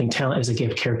it around. I think talent is a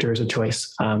gift, character is a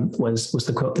choice. Was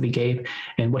the quote that he gave,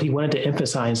 and what he wanted to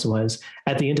emphasize was,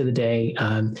 at the end of the day,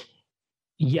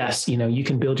 yes, you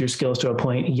can build your skills to a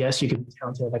point. Yes, you can be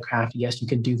talented at a craft. Yes, you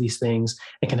can do these things.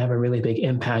 It can have a really big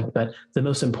impact. But the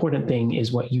most important thing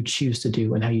is what you choose to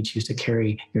do and how you choose to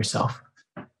carry yourself.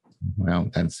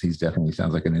 Well, he definitely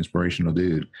sounds like an inspirational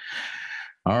dude.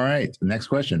 All right. Next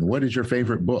question. What is your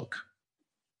favorite book?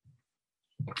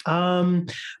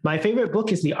 My favorite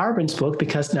book is the Arbenz book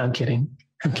because, no, I'm kidding.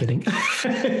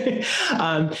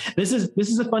 This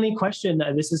is a funny question.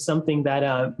 This is something that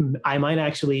I might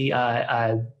actually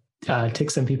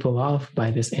tick some people off by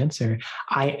this answer.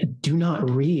 I do not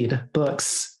read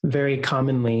books very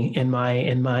commonly in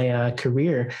my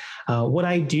career. What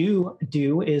I do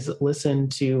is listen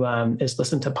to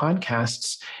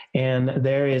podcasts, and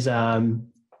there is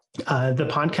the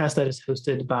podcast that is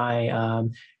hosted by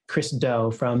Chris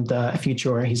Do from The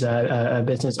Future. He's a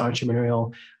business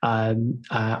entrepreneurial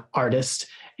artist,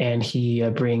 and he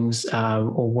brings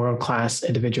world-class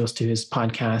individuals to his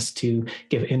podcast to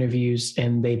give interviews.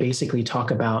 And they basically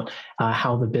talk about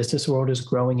how the business world is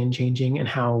growing and changing and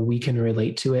how we can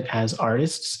relate to it as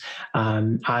artists.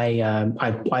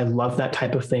 I love that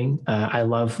type of thing. I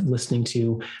love listening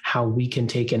to how we can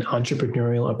take an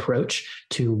entrepreneurial approach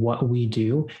to what we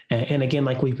do. And again,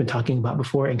 like we've been talking about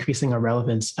before, increasing our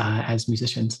relevance as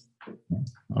musicians.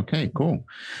 Okay, cool.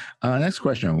 Next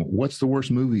question. What's the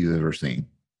worst movie you've ever seen?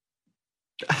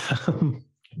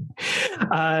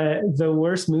 The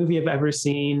worst movie I've ever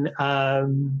seen.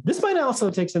 This might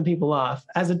also take some people off.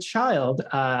 As a child,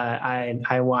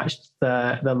 I watched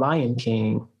the Lion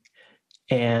King,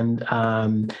 and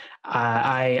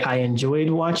I enjoyed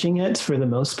watching it for the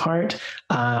most part.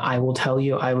 I will tell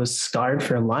you, I was scarred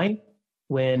for life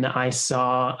when I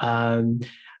saw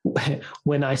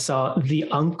the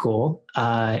uncle,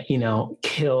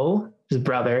 kill his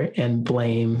brother and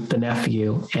blame the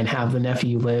nephew and have the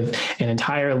nephew live an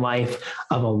entire life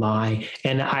of a lie.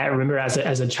 And I remember as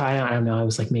a child, I don't know, I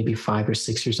was like maybe 5 or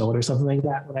 6 years old or something like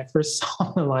that. When I first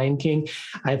saw The Lion King,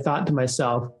 I thought to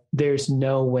myself, there's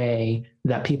no way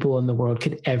that people in the world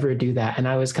could ever do that. And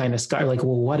I was kind of scarred, like,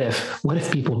 well, what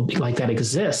if people like that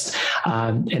exist?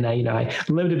 And I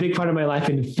lived a big part of my life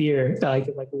in fear. Like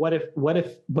what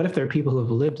if there are people who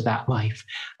have lived that life?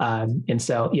 And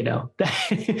so, I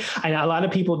know a lot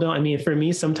of people don't. I mean, for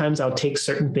me, sometimes I'll take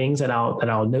certain things that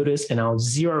I'll notice and I'll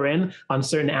zero in on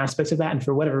certain aspects of that. And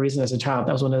for whatever reason, as a child,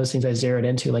 that was one of those things I zeroed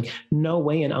into. Like, no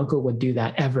way an uncle would do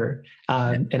that ever.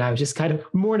 And I was just kind of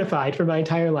mortified for my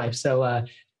entire life. So,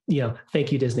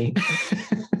 thank you, Disney.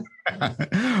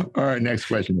 All right, next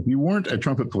question. If you weren't a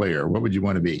trumpet player, what would you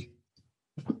want to be?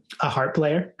 A harp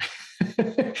player.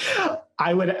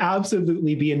 I would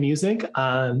absolutely be in music.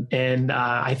 And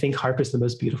I think harp is the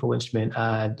most beautiful instrument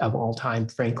of all time,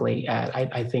 frankly.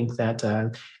 I think that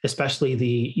especially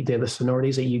the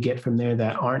sonorities that you get from there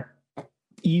that aren't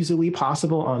easily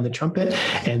possible on the trumpet,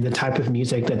 and the type of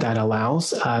music that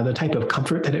allows, the type of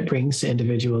comfort that it brings to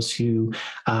individuals who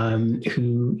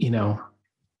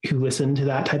listen to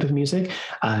that type of music.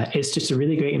 It's just a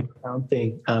really great and profound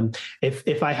thing.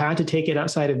 If I had to take it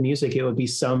outside of music, it would be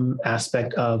some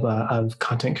aspect of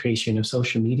content creation, of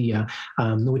social media,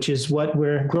 which is what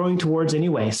we're growing towards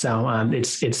anyway. So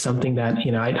it's something that,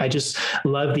 I just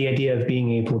love the idea of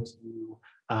being able to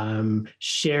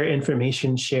share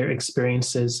information, share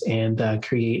experiences, and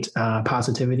create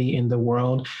positivity in the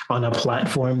world on a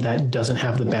platform that doesn't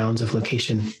have the bounds of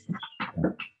location.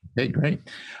 Okay, great.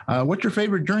 What's your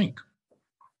favorite drink?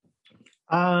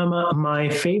 My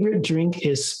favorite drink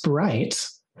is Sprite.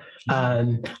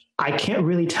 I can't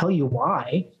really tell you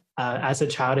why. As a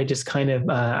child, I just kind of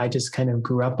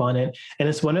grew up on it, and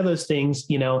it's one of those things.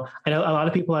 I know a lot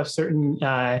of people have certain.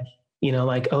 They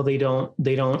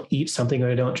don't eat something or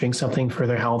they don't drink something for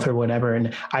their health or whatever.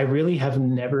 And I really have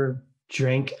never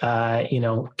drank,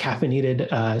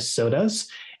 caffeinated sodas.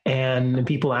 And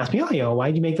people ask me, oh, why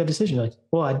did you make that decision? Like,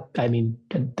 well, I mean,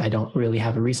 I don't really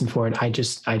have a reason for it. I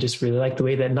just really like the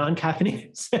way that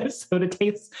non-caffeinated soda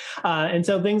tastes. And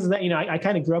so things that, I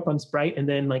kind of grew up on Sprite, and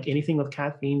then like anything with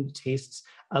caffeine tastes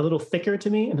a little thicker to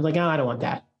me. And I'm like, oh, I don't want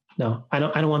that. No, I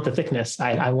don't want the thickness.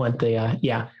 I want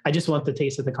the, I just want the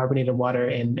taste of the carbonated water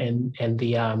and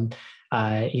the,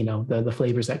 the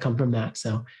flavors that come from that.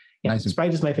 So yeah, nice.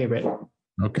 Sprite is my favorite.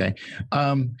 Okay.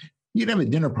 You'd have a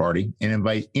dinner party and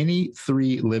invite any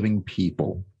 3 living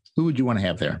people. Who would you want to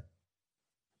have there?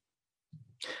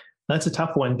 That's a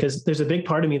tough one, because there's a big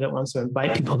part of me that wants to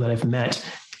invite people that I've met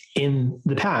in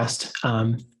the past.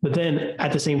 But then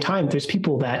at the same time, there's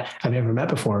people that I've never met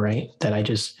before, right? That I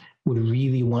just would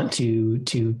really want to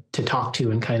talk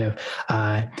to and kind of,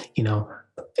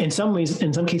 in some ways,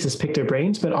 in some cases, pick their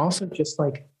brains, but also just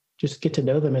get to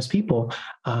know them as people.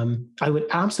 I would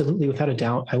absolutely, without a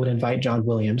doubt, I would invite John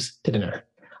Williams to dinner.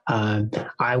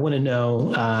 I want to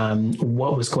know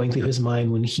what was going through his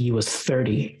mind when he was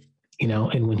 30,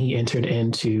 and when he entered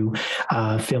into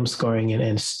film scoring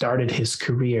and started his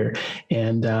career.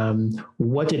 And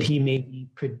what did he maybe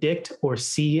predict or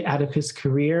see out of his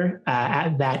career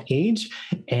at that age?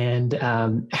 And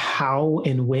how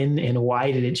and when and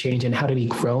why did it change? And how did he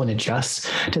grow and adjust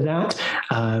to that?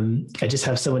 I just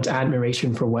have so much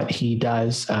admiration for what he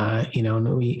does.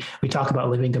 And we talk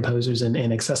about living composers and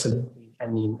accessibility. I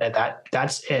mean,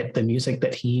 that's it. The music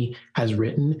that he has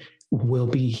written will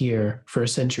be here for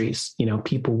centuries.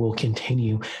 People will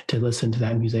continue to listen to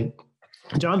that music.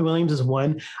 John Williams is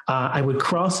one. I would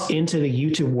cross into the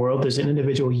YouTube world. There's an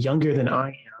individual younger than I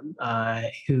am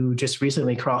who just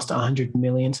recently crossed 100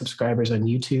 million subscribers on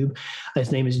YouTube.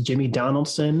 His name is Jimmy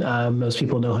Donaldson. Most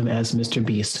people know him as Mr.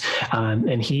 Beast.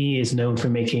 And he is known for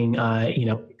making,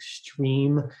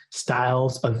 extreme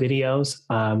styles of videos,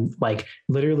 like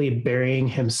literally burying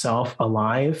himself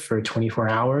alive for 24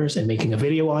 hours and making a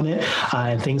video on it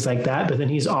and things like that. But then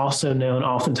he's also known,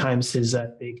 oftentimes his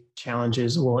big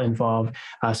challenges will involve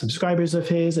subscribers of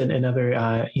his and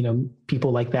other,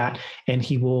 people like that. And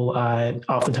he will,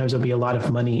 oftentimes there'll be a lot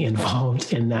of money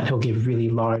involved in that. He'll give really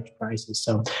large prizes.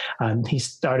 So he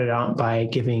started out by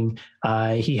giving,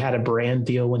 he had a brand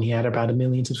deal when he had about 1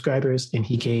 million subscribers, and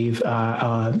he gave,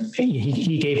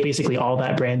 he gave basically all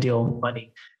that brand deal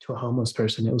money to a homeless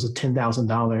person. It was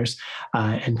 $10,000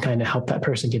 and kind of helped that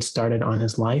person get started on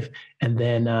his life. And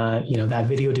then, that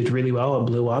video did really well. It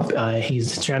blew up.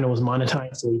 His channel was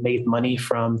monetized, so he made money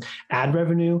from ad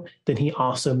revenue. Then he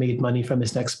also made money from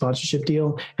his next sponsorship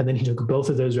deal. And then he took both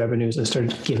of those revenues and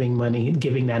started giving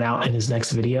that out in his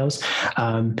next videos.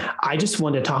 I just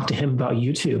want to talk to him about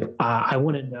YouTube. I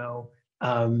want to know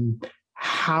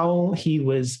how he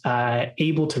was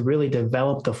able to really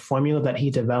develop the formula that he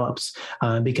develops,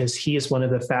 because he is one of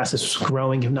the fastest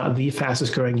growing, if not the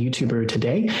fastest growing YouTuber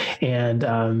today. And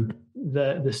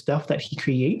the stuff that he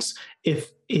creates,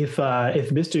 if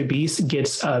Mr. Beast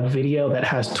gets a video that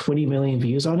has 20 million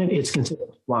views on it, it's considered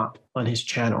a flop on his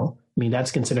channel. I mean,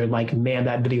 that's considered like, man,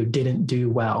 that video didn't do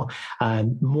well.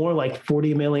 More like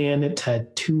 40 million to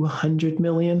 200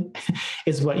 million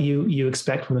is what you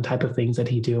expect from the type of things that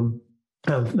he does.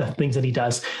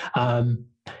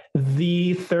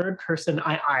 The third person,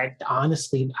 I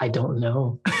honestly, I don't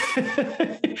know.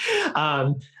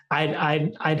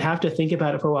 I'd have to think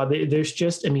about it for a while. There's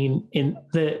just,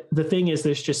 the thing is,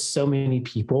 there's just so many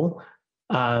people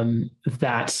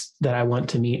that I want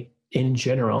to meet in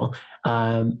general.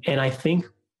 And I think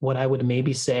what I would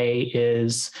maybe say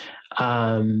is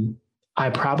I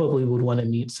probably would want to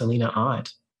meet Selena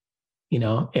Ott.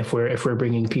 If we're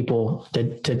bringing people to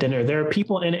dinner, there are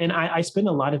people, and I spend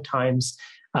a lot of times,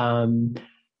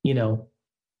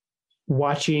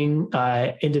 watching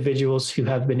individuals who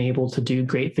have been able to do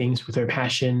great things with their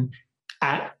passion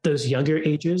at those younger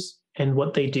ages and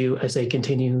what they do as they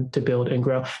continue to build and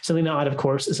grow. Selena Ott, of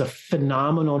course, is a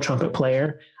phenomenal trumpet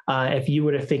player. If you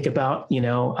were to think about,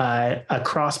 a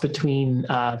cross between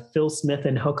Phil Smith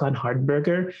and Håkan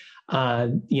Hardberger,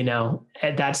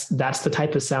 that's the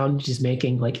type of sound she's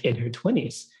making, like in her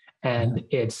 20s, and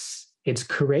it's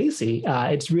crazy.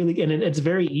 It's really, and it's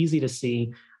very easy to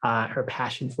see her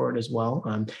passion for it as well.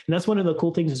 And that's one of the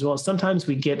cool things as well. Sometimes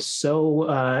we get so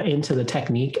into the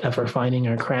technique of refining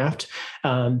our craft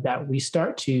that we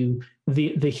start to,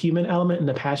 the human element and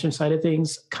the passion side of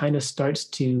things kind of starts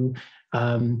to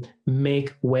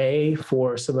make way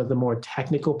for some of the more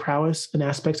technical prowess and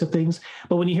aspects of things.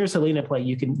 But when you hear Selena play,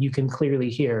 you can clearly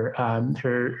hear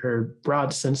her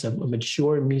broad sense of a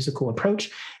mature musical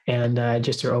approach and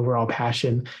just her overall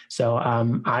passion. So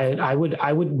I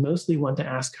would mostly want to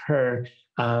ask her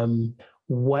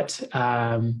what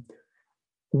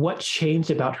what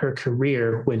changed about her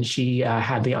career when she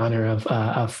had the honor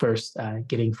of first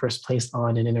getting first place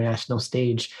on an international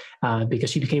stage, because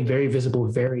she became very visible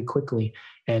very quickly.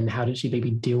 And how did she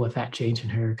maybe deal with that change in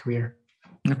her career?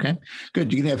 Okay,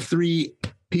 good. You can have three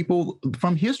people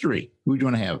from history. Who do you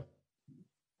want to have?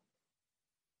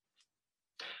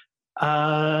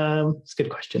 It's a good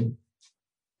question.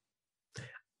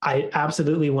 I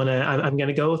absolutely want to. I'm going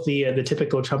to go with the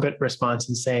typical trumpet response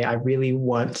and say I really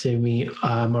want to meet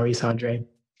Maurice Andre.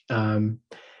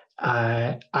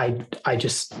 I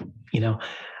just,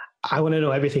 I want to know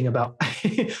everything about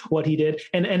what he did,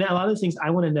 and a lot of things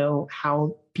I want to know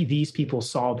how these people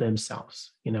saw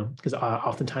themselves. Because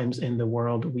oftentimes in the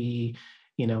world we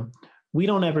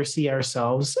don't ever see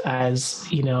ourselves as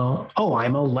oh,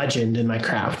 I'm a legend in my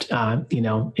craft,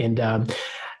 and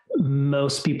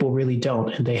most people really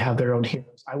don't, and they have their own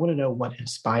heroes. I want to know what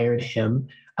inspired him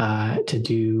to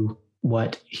do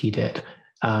what he did.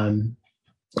 I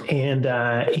want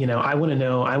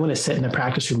to sit in a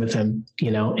practice room with him,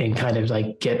 and kind of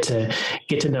like get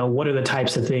to know what are the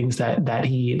types of things that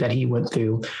he went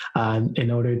through in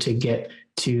order to get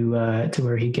to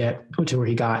where he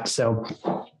got. So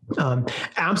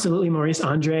absolutely, Maurice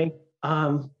Andre.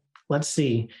 Let's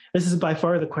see. This is by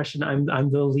far the question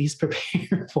I'm the least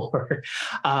prepared for.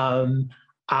 I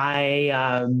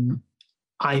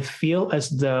feel as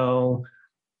though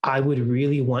I would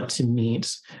really want to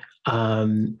meet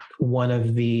one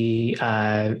of the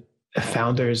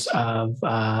founders of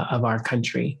our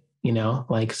country.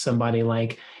 Like somebody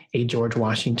like a George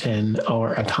Washington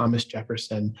or a Thomas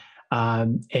Jefferson,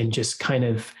 and just kind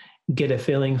of get a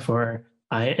feeling for.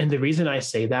 And the reason I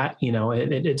say that,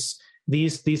 it's.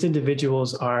 These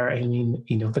individuals are,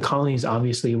 the colonies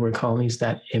obviously were colonies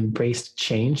that embraced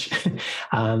change.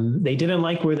 They didn't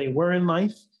like where they were in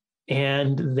life,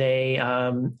 and they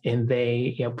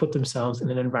put themselves in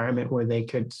an environment where they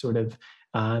could sort of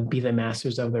be the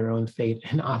masters of their own fate,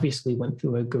 and obviously went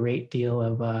through a great deal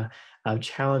of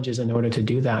challenges in order to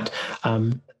do that.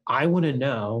 I want to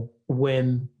know,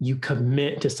 when you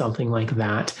commit to something like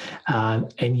that,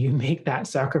 and you make that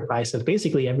sacrifice of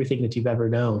basically everything that you've ever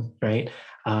known, right?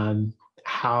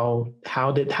 How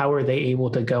are they able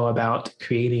to go about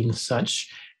creating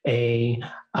such a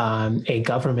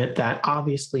government that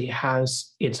obviously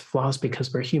has its flaws,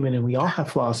 because we're human and we all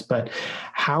have flaws, but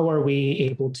how are they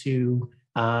able to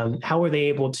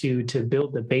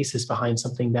build the basis behind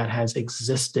something that has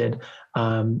existed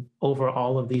over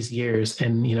all of these years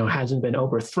and hasn't been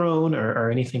overthrown or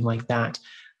anything like that?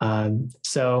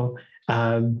 So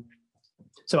I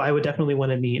would definitely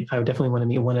want to meet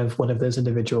one of those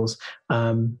individuals.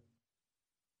 I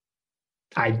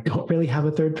don't really have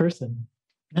a third person.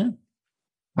 Yeah.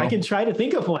 I can try to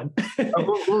think of one.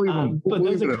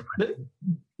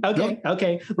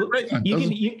 Okay.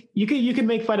 You can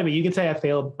make fun of me. You can say I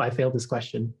failed this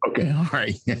question. Okay, all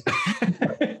right.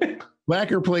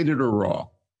 Lacquer plated or raw?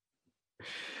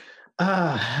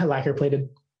 Lacquer plated.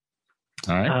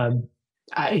 All right.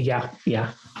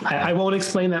 I won't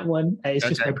explain that one. It's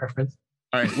just my preference.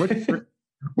 All right.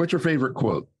 What's your favorite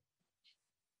quote?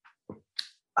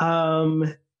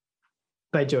 By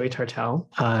Joey Tartell.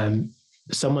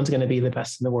 Someone's going to be the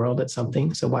best in the world at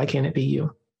something, so why can't it be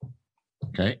you?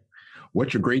 Okay.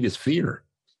 What's your greatest fear?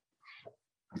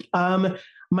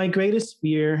 My greatest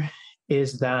fear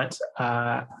is that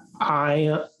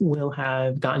I will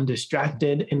have gotten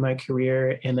distracted in my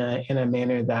career in a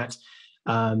manner that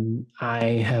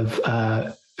I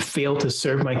have failed to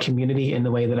serve my community in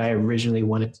the way that I originally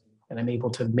wanted to. And I'm able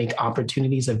to make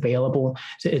opportunities available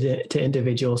to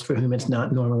individuals for whom it's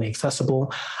not normally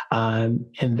accessible. And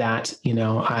that,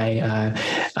 I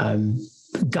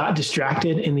got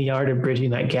distracted in the art of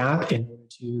bridging that gap in order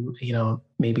to,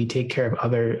 maybe take care of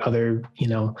other,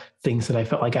 things that I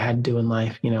felt like I had to do in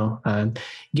life,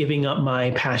 giving up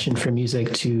my passion for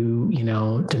music to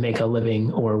make a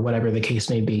living or whatever the case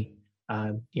may be.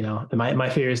 My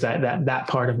fear is that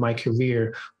part of my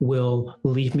career will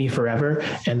leave me forever,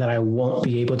 and that I won't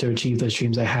be able to achieve those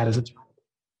dreams I had as a child.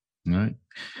 All right.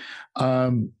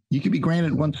 You could be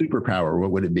granted one superpower.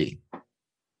 What would it be?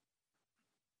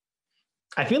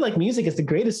 I feel like music is the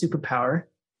greatest superpower.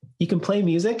 You can play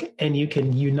music and you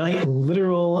can unite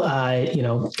literal,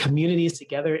 communities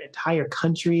together, entire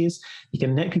countries. You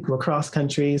can connect people across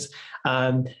countries.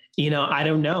 I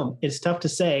don't know. It's tough to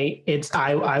say.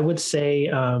 I would say,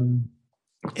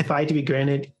 if I had to be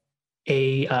granted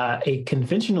a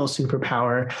conventional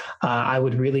superpower, I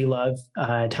would really love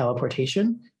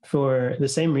teleportation, for the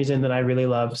same reason that I really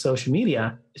love social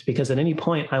media, is because at any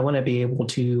point I want to be able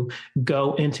to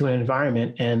go into an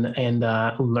environment and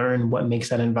learn what makes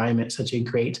that environment such a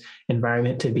great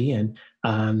environment to be in.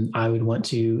 I would want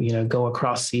to, go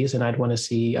across seas, and I'd want to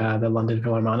see the London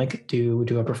Philharmonic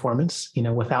do a performance,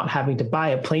 without having to buy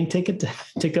a plane ticket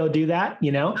to go do that.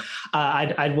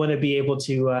 I'd want to be able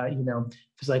to,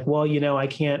 it's like, well, I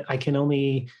can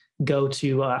only go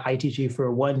to ITG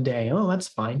for one day. Oh, that's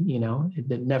fine.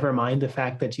 Never mind the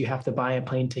fact that you have to buy a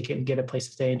plane ticket and get a place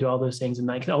to stay and do all those things, and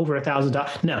like over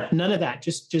 $1,000. No, none of that.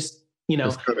 Just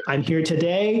I'm here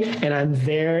today and I'm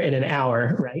there in an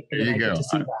hour, right? And there you I go. Get to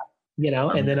see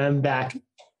that, and then I'm back.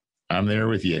 I'm there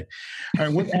with you. All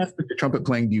right, what aspect of trumpet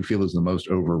playing do you feel is the most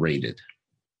overrated?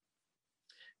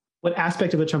 What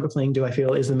aspect of the trumpet playing do I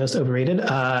feel is the most overrated?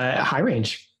 High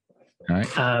range. All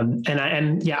right.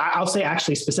 I'll say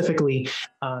actually specifically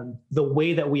the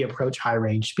way that we approach high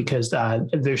range, because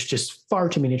there's just far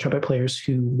too many trumpet players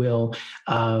who will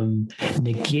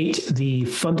negate the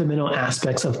fundamental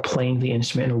aspects of playing the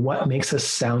instrument and what makes us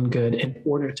sound good in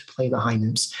order to play the high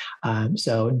notes.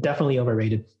 So definitely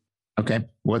overrated. Okay.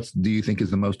 What do you think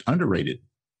is the most underrated?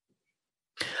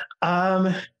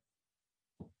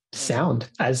 Sound,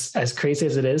 as crazy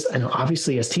as it is. I know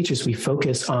obviously as teachers, we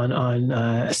focus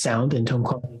on sound and tone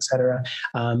quality, et cetera.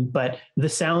 But the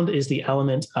sound is the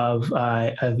element of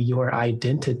your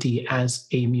identity as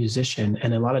a musician.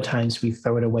 And a lot of times we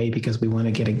throw it away because we want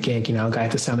to get a gig, I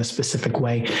have to sound a specific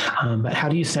way. But how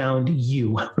do you sound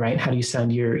you, right? How do you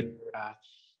sound your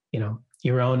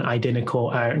own identical,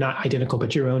 not identical,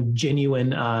 but your own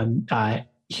genuine,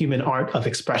 human art of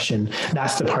expression?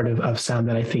 That's the part of sound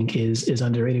that I think is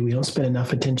underrated. We don't spend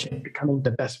enough attention becoming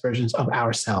the best versions of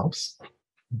ourselves.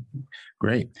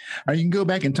 Great. All right, you can go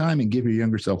back in time and give your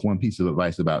younger self one piece of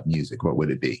advice about music. What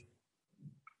would it be?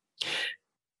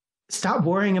 Stop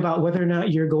worrying about whether or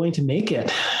not you're going to make it.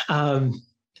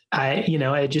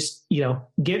 I just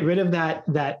get rid of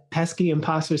that pesky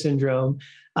imposter syndrome.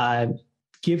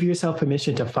 Give yourself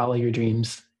permission to follow your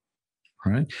dreams.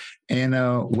 All right. And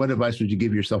what advice would you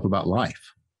give yourself about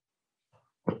life?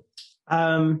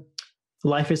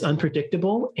 Life is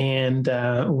unpredictable, and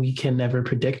we can never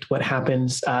predict what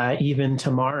happens even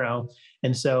tomorrow.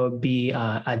 And so be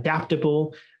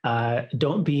adaptable.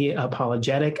 Don't be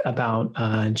apologetic about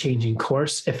changing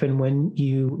course if and when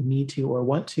you need to or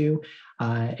want to.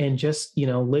 And just,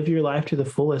 live your life to the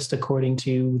fullest according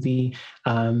to the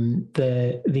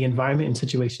environment and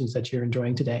situations that you're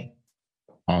enjoying today.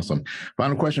 Awesome.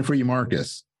 Final question for you,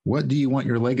 Marcus. What do you want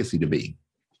your legacy to be?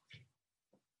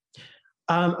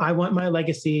 I want my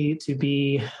legacy to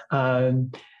be, I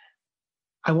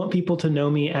want people to know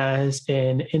me as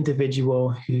an individual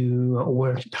who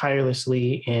worked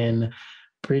tirelessly in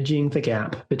bridging the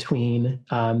gap between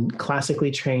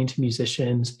classically trained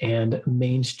musicians and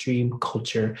mainstream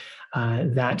culture,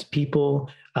 that people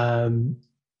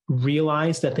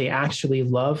realize that they actually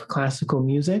love classical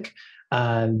music,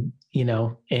 and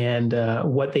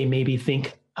what they maybe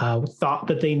thought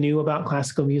that they knew about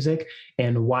classical music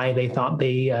and why they thought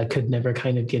they could never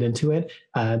kind of get into it.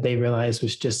 They realized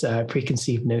was just a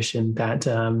preconceived notion that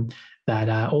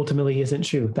ultimately isn't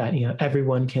true, that,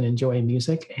 everyone can enjoy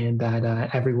music and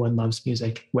that everyone loves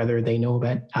music, whether they know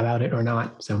about it or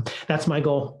not. So that's my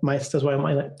goal. That's what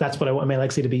I want my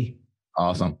legacy to be.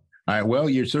 Awesome. All right. Well,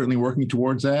 you're certainly working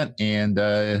towards that, and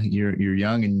you're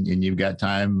young and you've got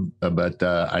time. But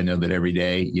I know that every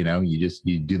day, you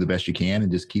do the best you can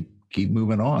and just keep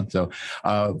moving on. So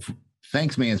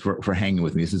thanks, man, for hanging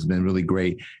with me. This has been really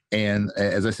great. And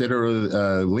as I said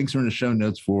earlier, links are in the show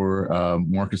notes for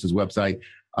Marcus's website.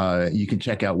 You can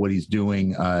check out what he's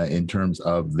doing in terms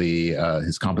of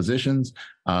his compositions,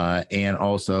 and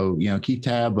also keep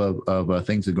tab of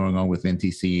things that are going on with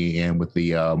NTC and with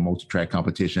the multi-track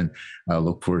competition.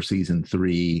 Look for season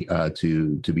 3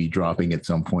 to be dropping at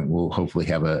some point. We'll hopefully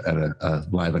have a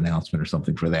live announcement or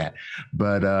something for that.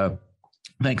 But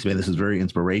thanks, man. This is very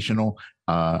inspirational.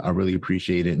 I really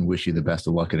appreciate it and wish you the best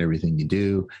of luck in everything you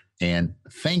do. And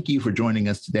thank you for joining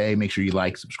us today. Make sure you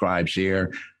like, subscribe,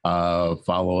 share,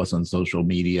 follow us on social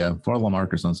media. Follow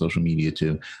Marcus on social media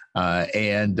too.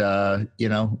 And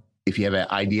if you have an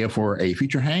idea for a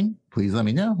future hang, please let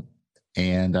me know.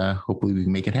 And hopefully we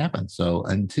can make it happen. So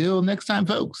until next time,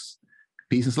 folks,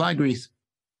 peace and slide grease.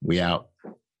 We out.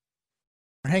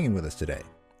 For hanging with us today.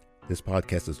 This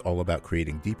podcast is all about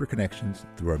creating deeper connections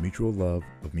through our mutual love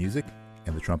of music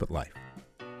and the trumpet life.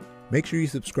 Make sure you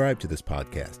subscribe to this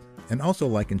podcast and also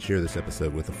like and share this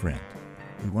episode with a friend.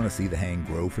 We want to see the hang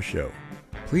grow for show.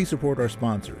 Please support our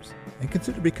sponsors and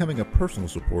consider becoming a personal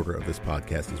supporter of this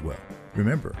podcast as well.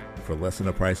 Remember, for less than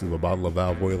the price of a bottle of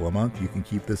valve oil a month, you can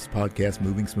keep this podcast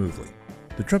moving smoothly.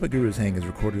 The Trumpet Gurus Hang is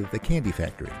recorded at the Candy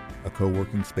Factory, a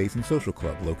co-working space and social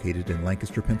club located in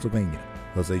Lancaster, Pennsylvania.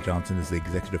 Jose Johnson is the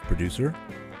executive producer.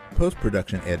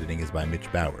 Post-production editing is by Mitch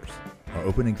Bowers. Our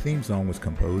opening theme song was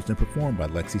composed and performed by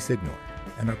Lexi Signor,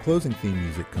 and our closing theme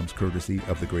music comes courtesy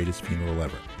of The Greatest Funeral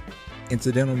Ever.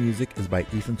 Incidental music is by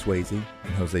Ethan Swayze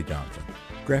and Jose Johnson.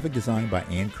 Graphic design by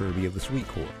Ann Kirby of the Sweet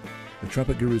Corps. The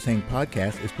Trumpet Gurus Hang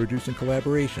podcast is produced in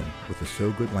collaboration with the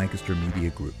So Good Lancaster Media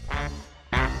Group.